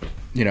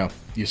 you know,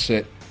 you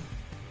sit,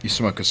 you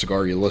smoke a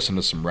cigar, you listen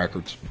to some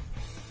records.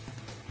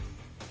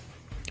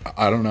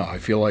 I don't know. I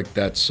feel like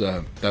that's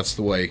the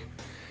way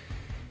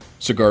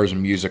cigars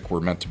and music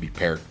were meant to be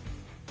paired.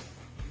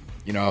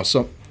 You know,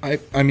 so, I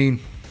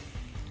mean,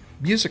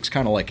 music's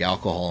kind of like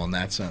alcohol in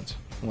that sense.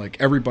 Like,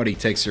 everybody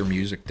takes their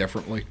music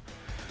differently.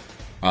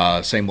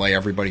 Same way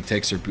everybody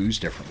takes their booze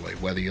differently.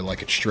 Whether you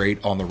like it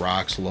straight, on the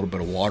rocks, a little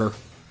bit of water.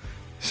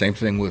 Same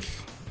thing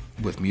with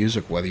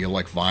music. Whether you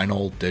like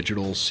vinyl,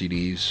 digital,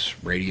 CDs,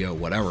 radio,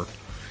 whatever.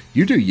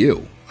 You do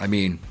you. I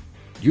mean,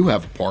 you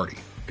have a party.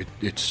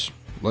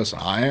 Listen,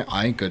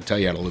 I ain't gonna tell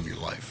you how to live your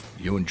life.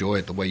 You enjoy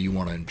it the way you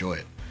want to enjoy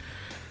it.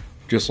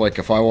 Just like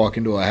if I walk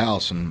into a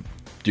house and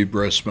dude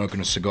bro's smoking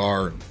a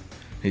cigar and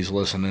he's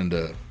listening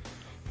to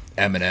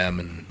Eminem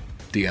and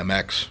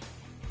DMX,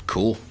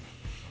 cool.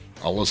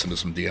 I'll listen to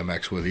some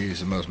DMX with you. He's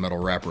the most metal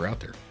rapper out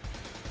there.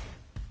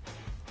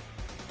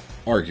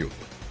 Arguably.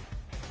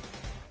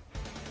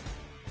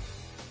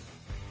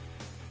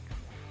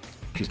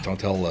 Just don't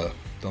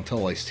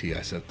tell Ice-T.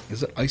 I said,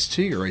 is it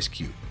Ice-T or Ice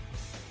Cube?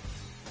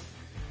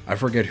 I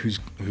forget who's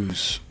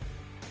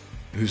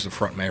the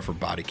front man for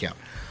Body Count.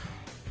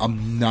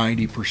 I'm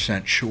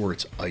 90% sure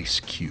it's Ice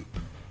Cube.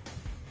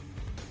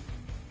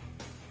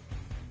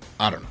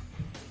 I don't know.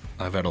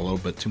 I've had a little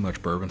bit too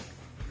much bourbon.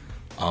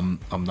 I'm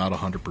not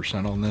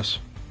 100% on this.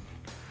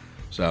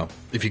 So,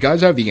 if you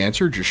guys have the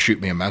answer, just shoot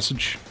me a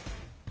message.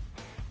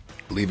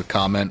 Leave a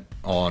comment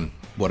on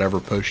whatever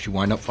post you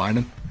wind up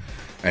finding.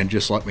 And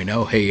just let me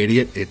know, hey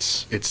idiot,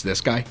 it's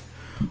this guy.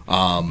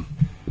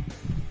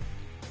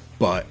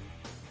 But,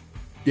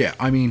 yeah,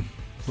 I mean,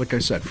 like I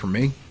said, for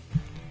me,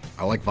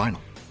 I like vinyl.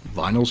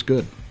 Vinyl's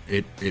good.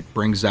 It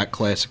brings that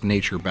classic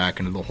nature back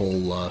into the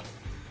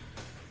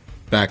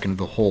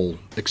whole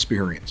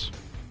experience.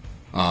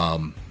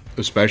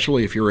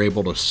 Especially if you're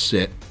able to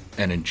sit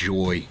and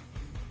enjoy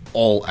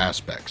all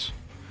aspects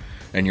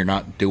and you're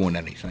not doing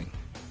anything.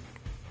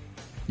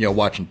 You know,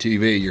 watching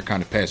TV, you're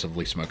kind of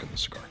passively smoking the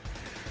cigar.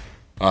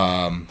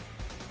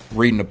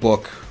 Reading a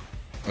book,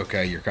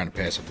 okay, you're kind of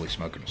passively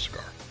smoking a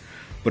cigar.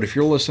 But if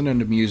you're listening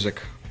to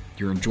music,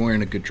 you're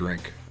enjoying a good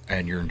drink,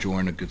 and you're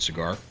enjoying a good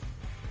cigar,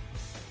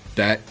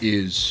 that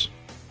is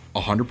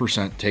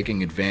 100%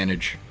 taking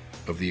advantage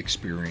of the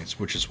experience,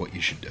 which is what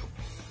you should do.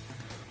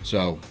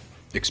 So,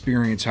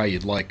 experience how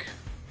you'd like,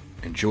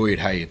 enjoy it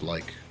how you'd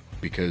like,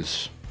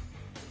 because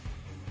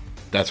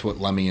that's what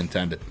Lemmy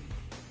intended.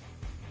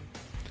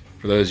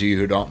 For those of you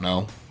who don't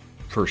know,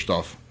 first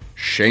off,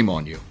 shame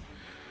on you.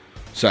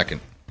 Second,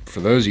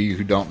 for those of you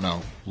who don't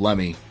know,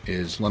 Lemmy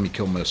is Lemmy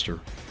Kilmister,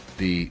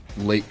 the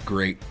late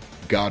great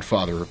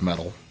godfather of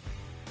metal,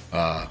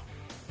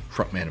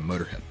 frontman of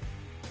Motorhead.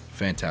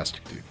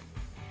 Fantastic dude.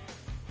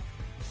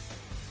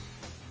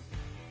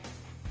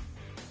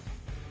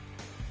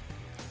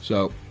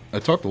 So, I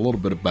talked a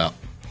little bit about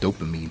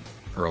dopamine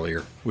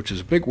earlier, which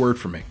is a big word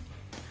for me.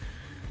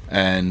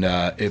 And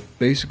it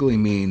basically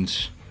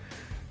means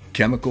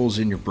chemicals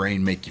in your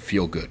brain make you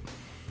feel good.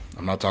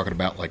 I'm not talking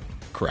about like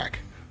crack.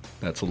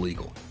 That's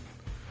illegal.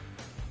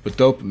 But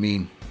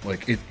dopamine,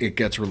 like it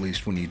gets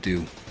released when you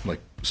do like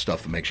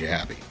stuff that makes you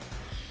happy.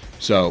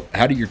 So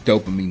how do your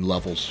dopamine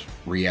levels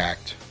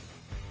react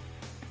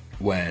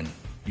when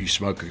you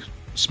smoke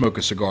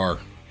a cigar,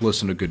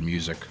 listen to good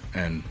music,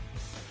 and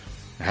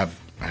have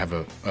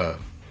a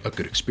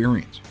good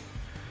experience?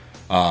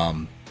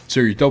 So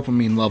your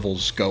dopamine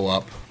levels go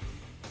up.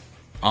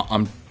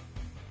 I'm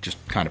just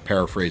kind of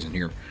paraphrasing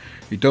here.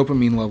 Your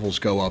dopamine levels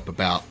go up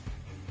about,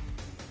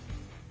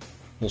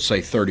 we'll say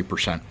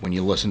 30% when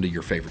you listen to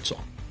your favorite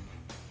song.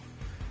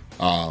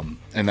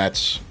 And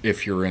that's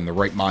if you're in the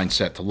right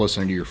mindset to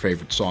listen to your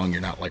favorite song.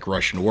 You're not like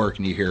rushing to work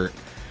and you hear it,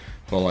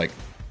 but like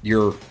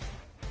you're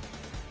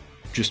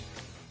just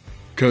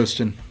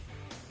coasting.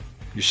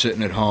 You're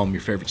sitting at home,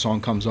 your favorite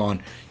song comes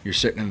on, you're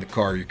sitting in the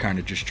car, you're kind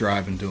of just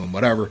driving, doing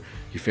whatever,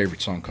 your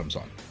favorite song comes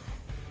on.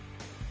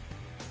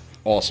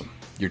 Awesome.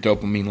 Your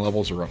dopamine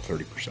levels are up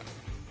 30%.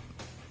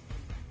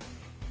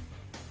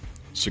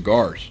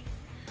 Cigars.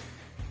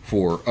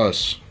 For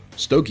us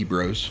Stogie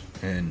bros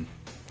and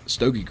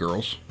Stogie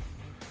girls,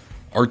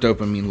 our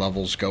dopamine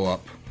levels go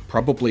up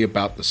probably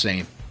about the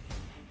same.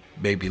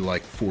 Maybe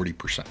like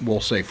 40%. We'll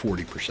say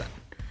 40%.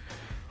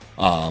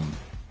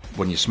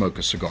 When you smoke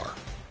a cigar.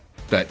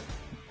 That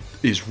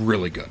is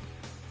really good.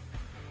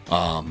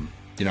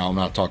 I'm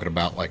not talking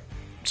about like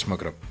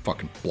smoking a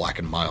fucking Black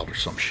and Mild or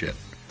some shit.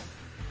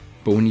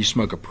 But when you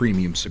smoke a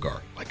premium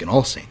cigar, like an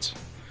All Saints,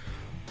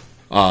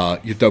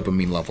 your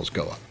dopamine levels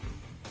go up.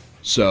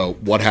 So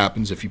what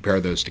happens if you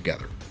pair those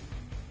together?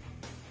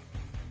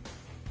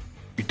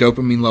 Your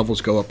dopamine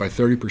levels go up by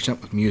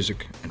 30% with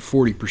music and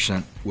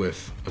 40%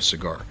 with a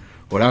cigar.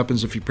 What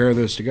happens if you pair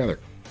those together?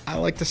 I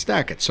like to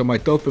stack it, so my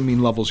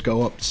dopamine levels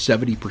go up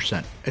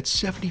 70%. It's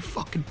 70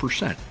 fucking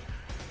percent.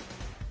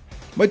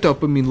 My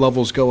dopamine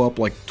levels go up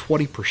like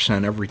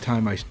 20% every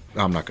time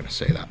I'm not going to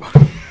say that.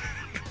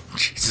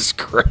 Jesus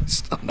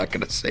Christ, I'm not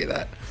going to say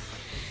that.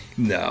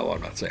 No,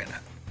 I'm not saying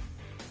that.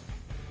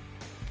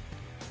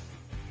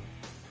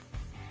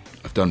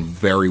 I've done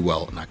very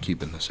well at not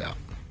keeping this out,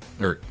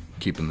 or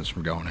keeping this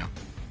from going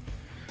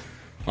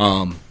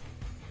out.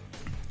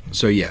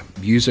 So yeah,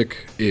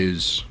 music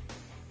is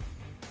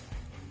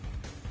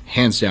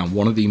hands down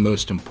one of the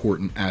most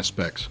important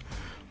aspects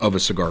of a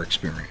cigar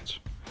experience.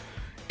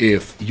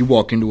 If you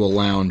walk into a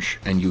lounge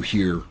and you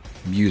hear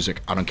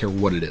music, I don't care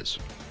what it is.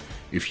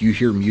 If you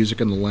hear music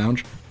in the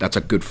lounge, that's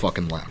a good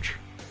fucking lounge.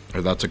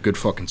 Or that's a good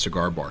fucking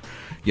cigar bar.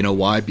 You know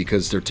why?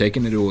 Because they're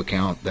taking into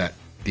account that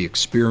the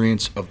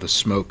experience of the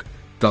smoke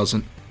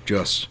doesn't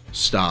just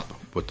stop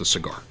with the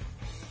cigar.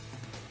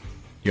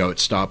 It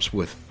stops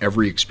with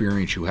every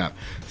experience you have.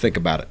 Think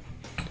about it.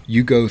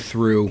 You go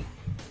through,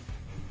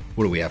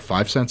 what do we have,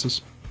 5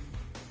 senses?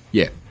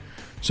 Yeah.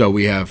 So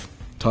we have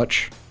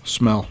touch,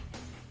 smell,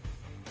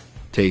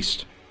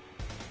 taste,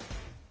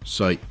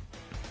 sight,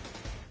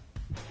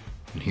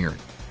 and hearing.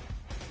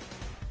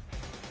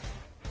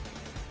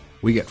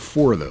 We get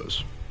 4 of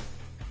those.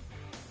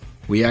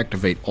 We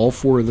activate all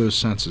 4 of those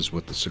senses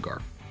with the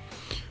cigar.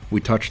 We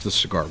touch the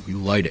cigar. We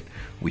light it.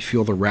 We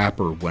feel the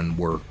wrapper when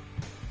we're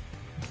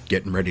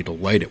getting ready to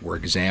light it. We're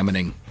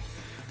examining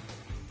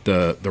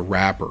the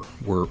wrapper.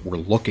 We're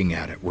looking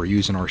at it. We're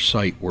using our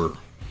sight. We're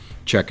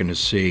checking to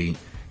see,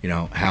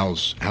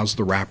 how's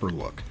the wrapper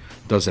look?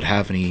 Does it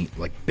have any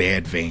like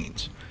bad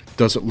veins?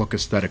 Does it look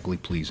aesthetically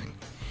pleasing?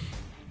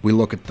 We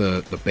look at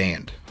the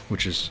band,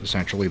 which is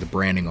essentially the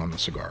branding on the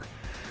cigar.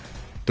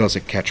 Does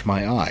it catch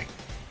my eye?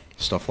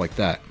 Stuff like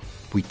that.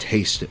 We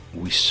taste it.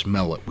 We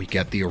smell it. We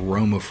get the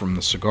aroma from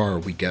the cigar.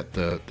 We get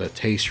the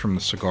taste from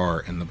the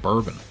cigar and the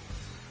bourbon.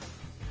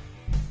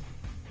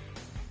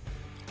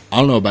 I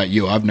don't know about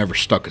you. I've never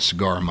stuck a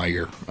cigar in my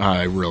ear.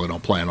 I really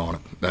don't plan on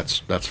it.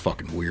 That's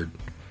fucking weird.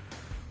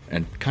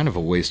 And kind of a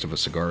waste of a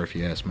cigar, if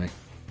you ask me.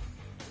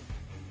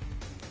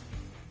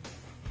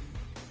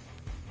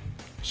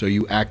 So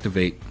you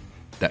activate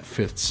that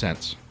 5th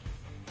sense.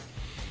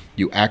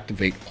 You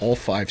activate all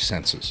 5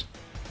 senses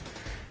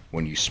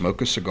when you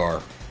smoke a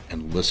cigar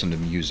and listen to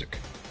music.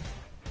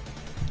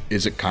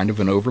 Is it kind of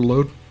an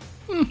overload?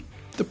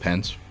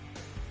 Depends.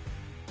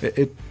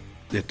 It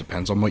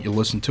depends on what you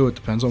listen to. It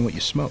depends on what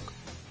you smoke.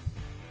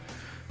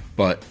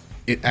 But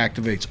it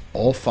activates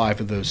all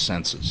 5 of those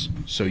senses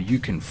so you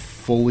can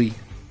fully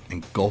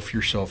engulf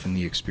yourself in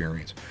the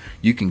experience.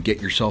 You can get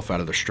yourself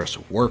out of the stress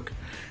of work,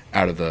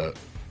 out of the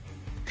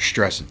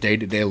stress of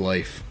day-to-day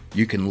life.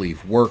 You can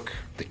leave work,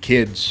 the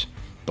kids,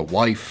 the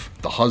wife,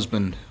 the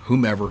husband,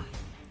 whomever.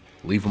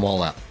 Leave them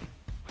all out.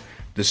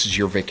 This is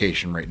your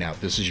vacation right now.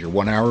 This is your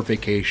 1-hour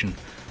vacation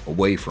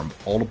away from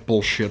all the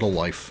bullshit of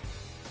life.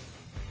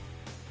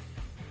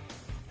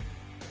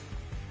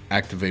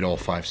 Activate all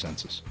 5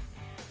 senses.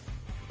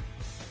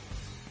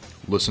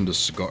 Listen to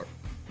cigars.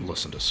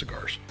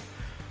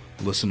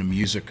 Listen to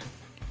music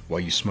while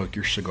you smoke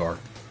your cigar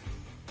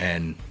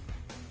and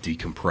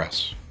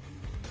decompress.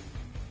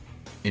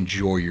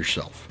 Enjoy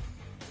yourself.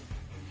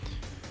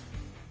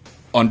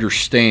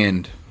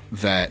 Understand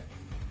that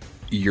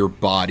your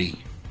body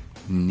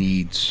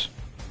needs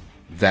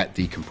that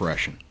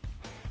decompression.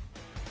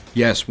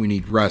 Yes, we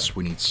need rest,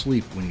 we need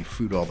sleep, we need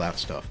food, all that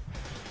stuff.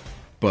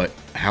 But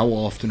how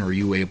often are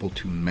you able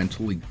to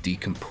mentally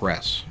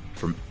decompress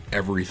from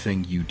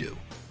everything you do?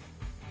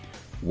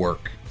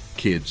 Work,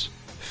 kids,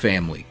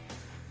 family,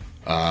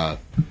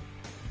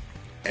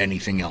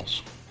 anything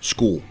else,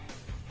 school.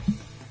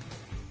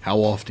 How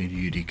often do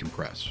you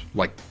decompress?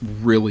 Like,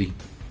 really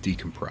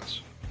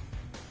decompress?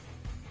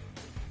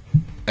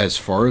 As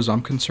far as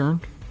I'm concerned,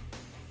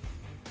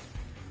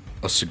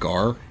 a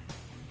cigar,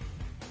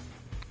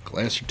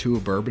 glass or 2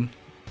 of bourbon,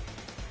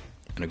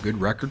 and a good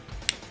record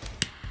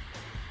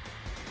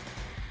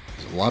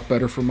is a lot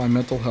better for my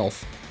mental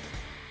health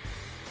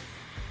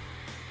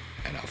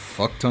and a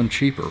fuck ton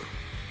cheaper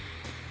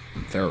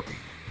than therapy.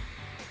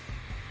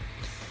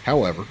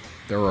 However,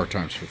 there are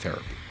times for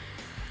therapy.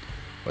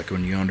 Like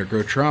when you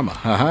undergo trauma.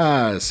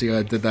 Haha, see how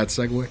I did that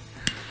segue?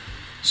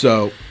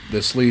 So,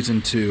 this leads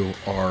into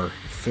our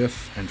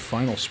 5th and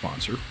final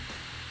sponsor,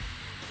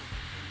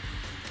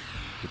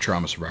 the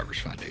Trauma Survivors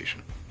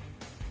Foundation,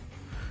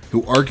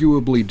 who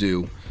arguably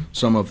do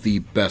some of the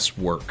best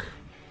work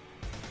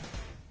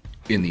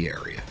in the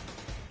area.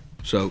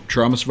 So,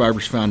 Trauma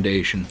Survivors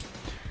Foundation,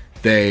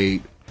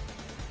 they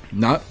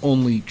not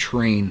only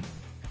train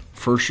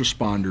first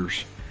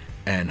responders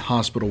and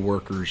hospital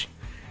workers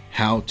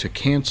how to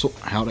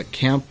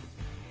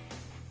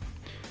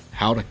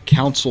how to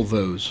counsel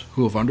those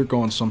who have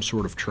undergone some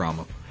sort of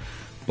trauma,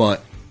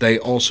 but they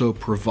also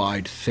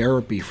provide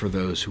therapy for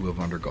those who have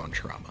undergone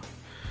trauma.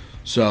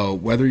 So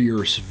whether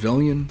you're a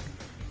civilian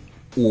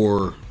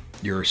or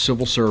you're a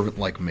civil servant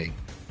like me,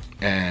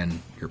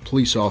 and you're a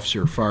police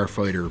officer,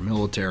 firefighter,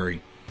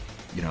 military,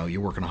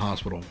 you work in a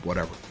hospital,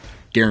 whatever,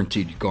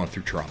 guaranteed you've gone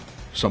through trauma,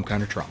 some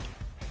kind of trauma.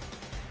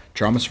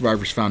 Trauma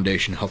Survivors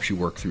Foundation helps you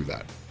work through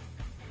that.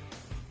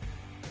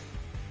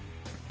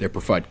 They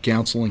provide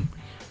counseling,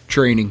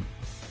 training,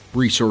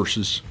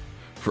 resources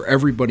for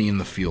everybody in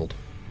the field.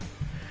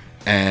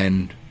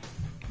 And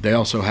they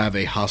also have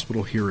a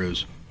Hospital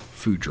Heroes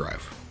food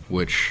drive,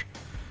 which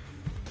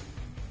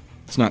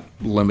it's not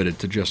limited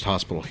to just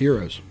Hospital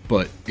Heroes,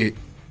 but it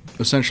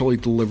essentially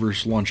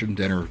delivers lunch and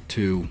dinner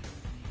to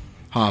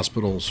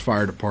hospitals,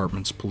 fire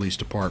departments, police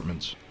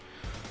departments,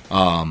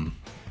 so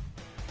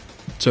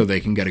they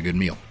can get a good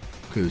meal.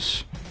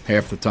 Because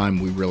half the time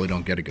we really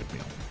don't get a good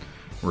meal.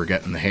 We're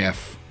getting the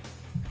half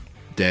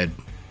dead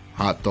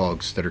hot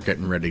dogs that are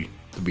getting ready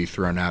to be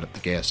thrown out at the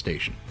gas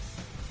station.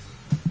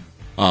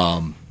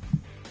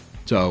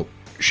 So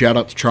shout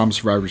out to Trauma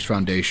Survivors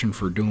Foundation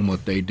for doing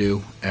what they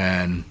do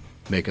and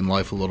making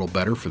life a little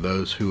better for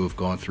those who have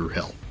gone through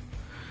hell.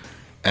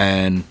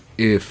 And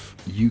if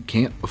you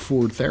can't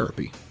afford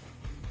therapy,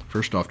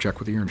 first off, check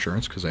with your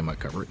insurance because they might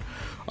cover it.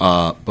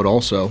 But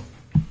also,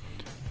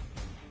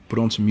 put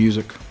on some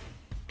music,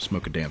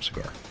 smoke a damn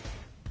cigar.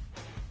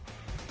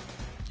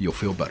 You'll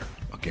feel better.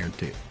 I'll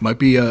guarantee it. Might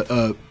be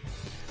a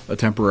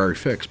temporary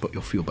fix, but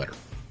you'll feel better.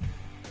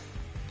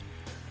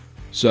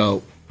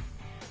 So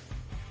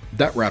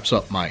that wraps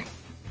up my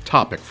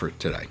topic for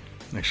today.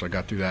 Actually, I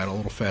got through that a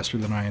little faster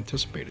than I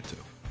anticipated to.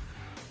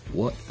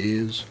 What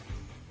is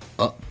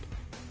up?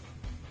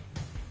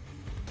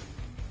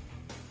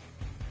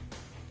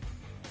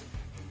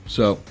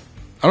 So,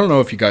 I don't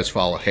know if you guys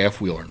follow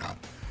Half Wheel or not,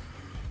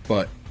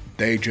 but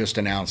they just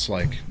announced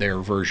their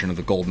version of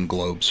the Golden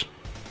Globes.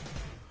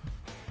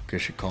 I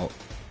guess you call it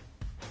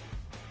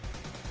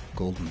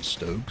Golden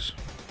Stokes?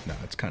 No,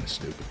 that's kind of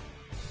stupid.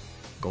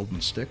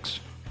 Golden Sticks?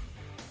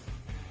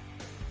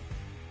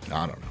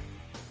 I don't know.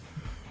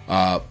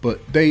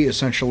 But they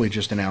essentially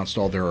just announced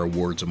all their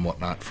awards and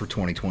whatnot for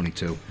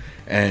 2022.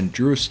 And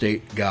Drew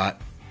Estate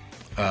got,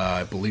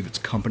 I believe it's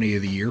Company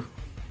of the Year.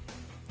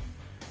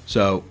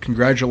 So,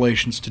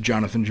 congratulations to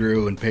Jonathan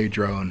Drew and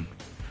Pedro and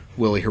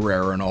Willie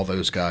Herrera and all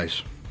those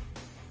guys.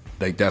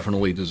 They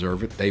definitely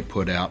deserve it. They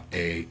put out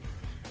a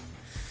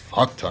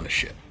fuck ton of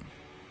shit.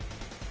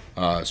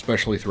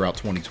 Especially throughout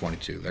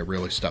 2022. They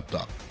really stepped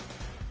up.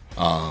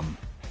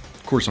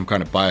 Of course, I'm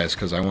kind of biased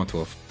because I went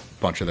to a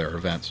bunch of their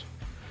events.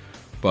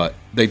 But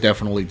they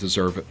definitely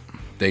deserve it.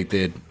 They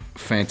did a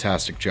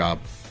fantastic job.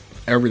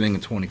 Everything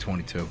in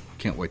 2022.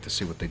 Can't wait to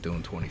see what they do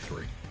in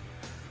 23.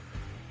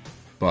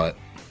 But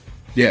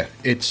yeah,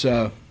 it's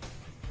a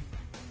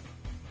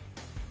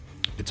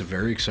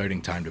very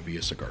exciting time to be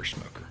a cigar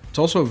smoker. It's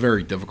also a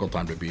very difficult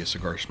time to be a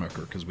cigar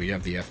smoker because we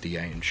have the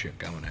FDA and shit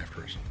going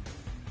after us.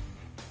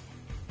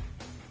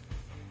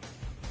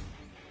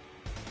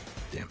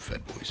 Damn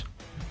Fed boys.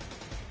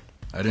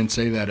 I didn't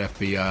say that,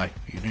 FBI.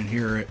 You didn't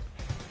hear it.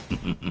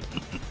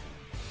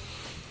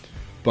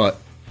 But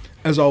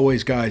as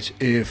always, guys,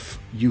 if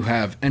you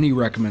have any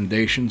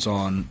recommendations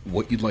on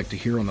what you'd like to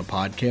hear on the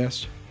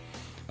podcast,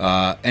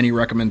 any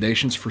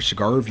recommendations for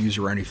cigar reviews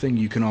or anything,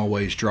 you can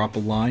always drop a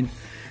line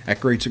at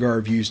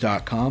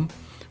greatcigarreviews.com,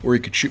 or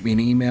you could shoot me an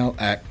email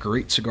at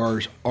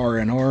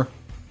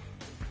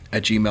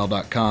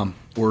greatcigarsrnr@gmail.com,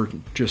 or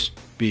just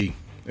be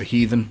a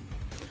heathen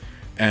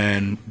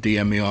and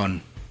DM me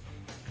on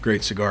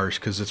Great Cigars,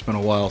 because it's been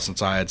a while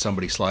since I had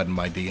somebody slide in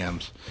my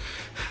DMs.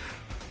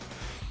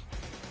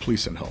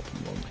 Please send help,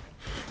 I'm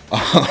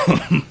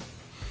lonely.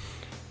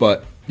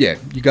 But yeah,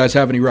 you guys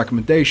have any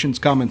recommendations,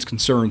 comments,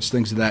 concerns,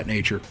 things of that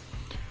nature,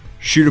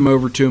 shoot them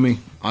over to me.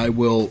 I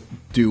will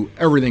do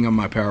everything in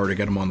my power to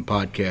get them on the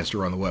podcast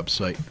or on the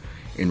website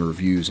in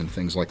reviews and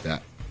things like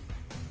that.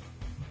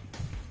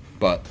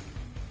 But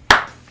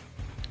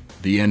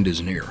the end is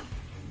near.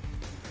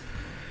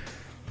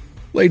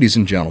 Ladies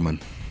and gentlemen,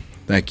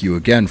 thank you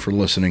again for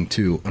listening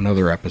to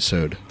another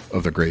episode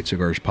of the Great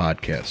Cigars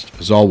Podcast.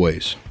 As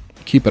always,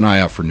 keep an eye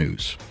out for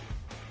news.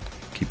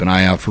 Keep an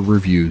eye out for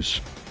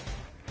reviews.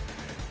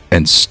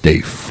 And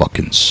stay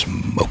fucking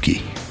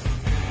smoky.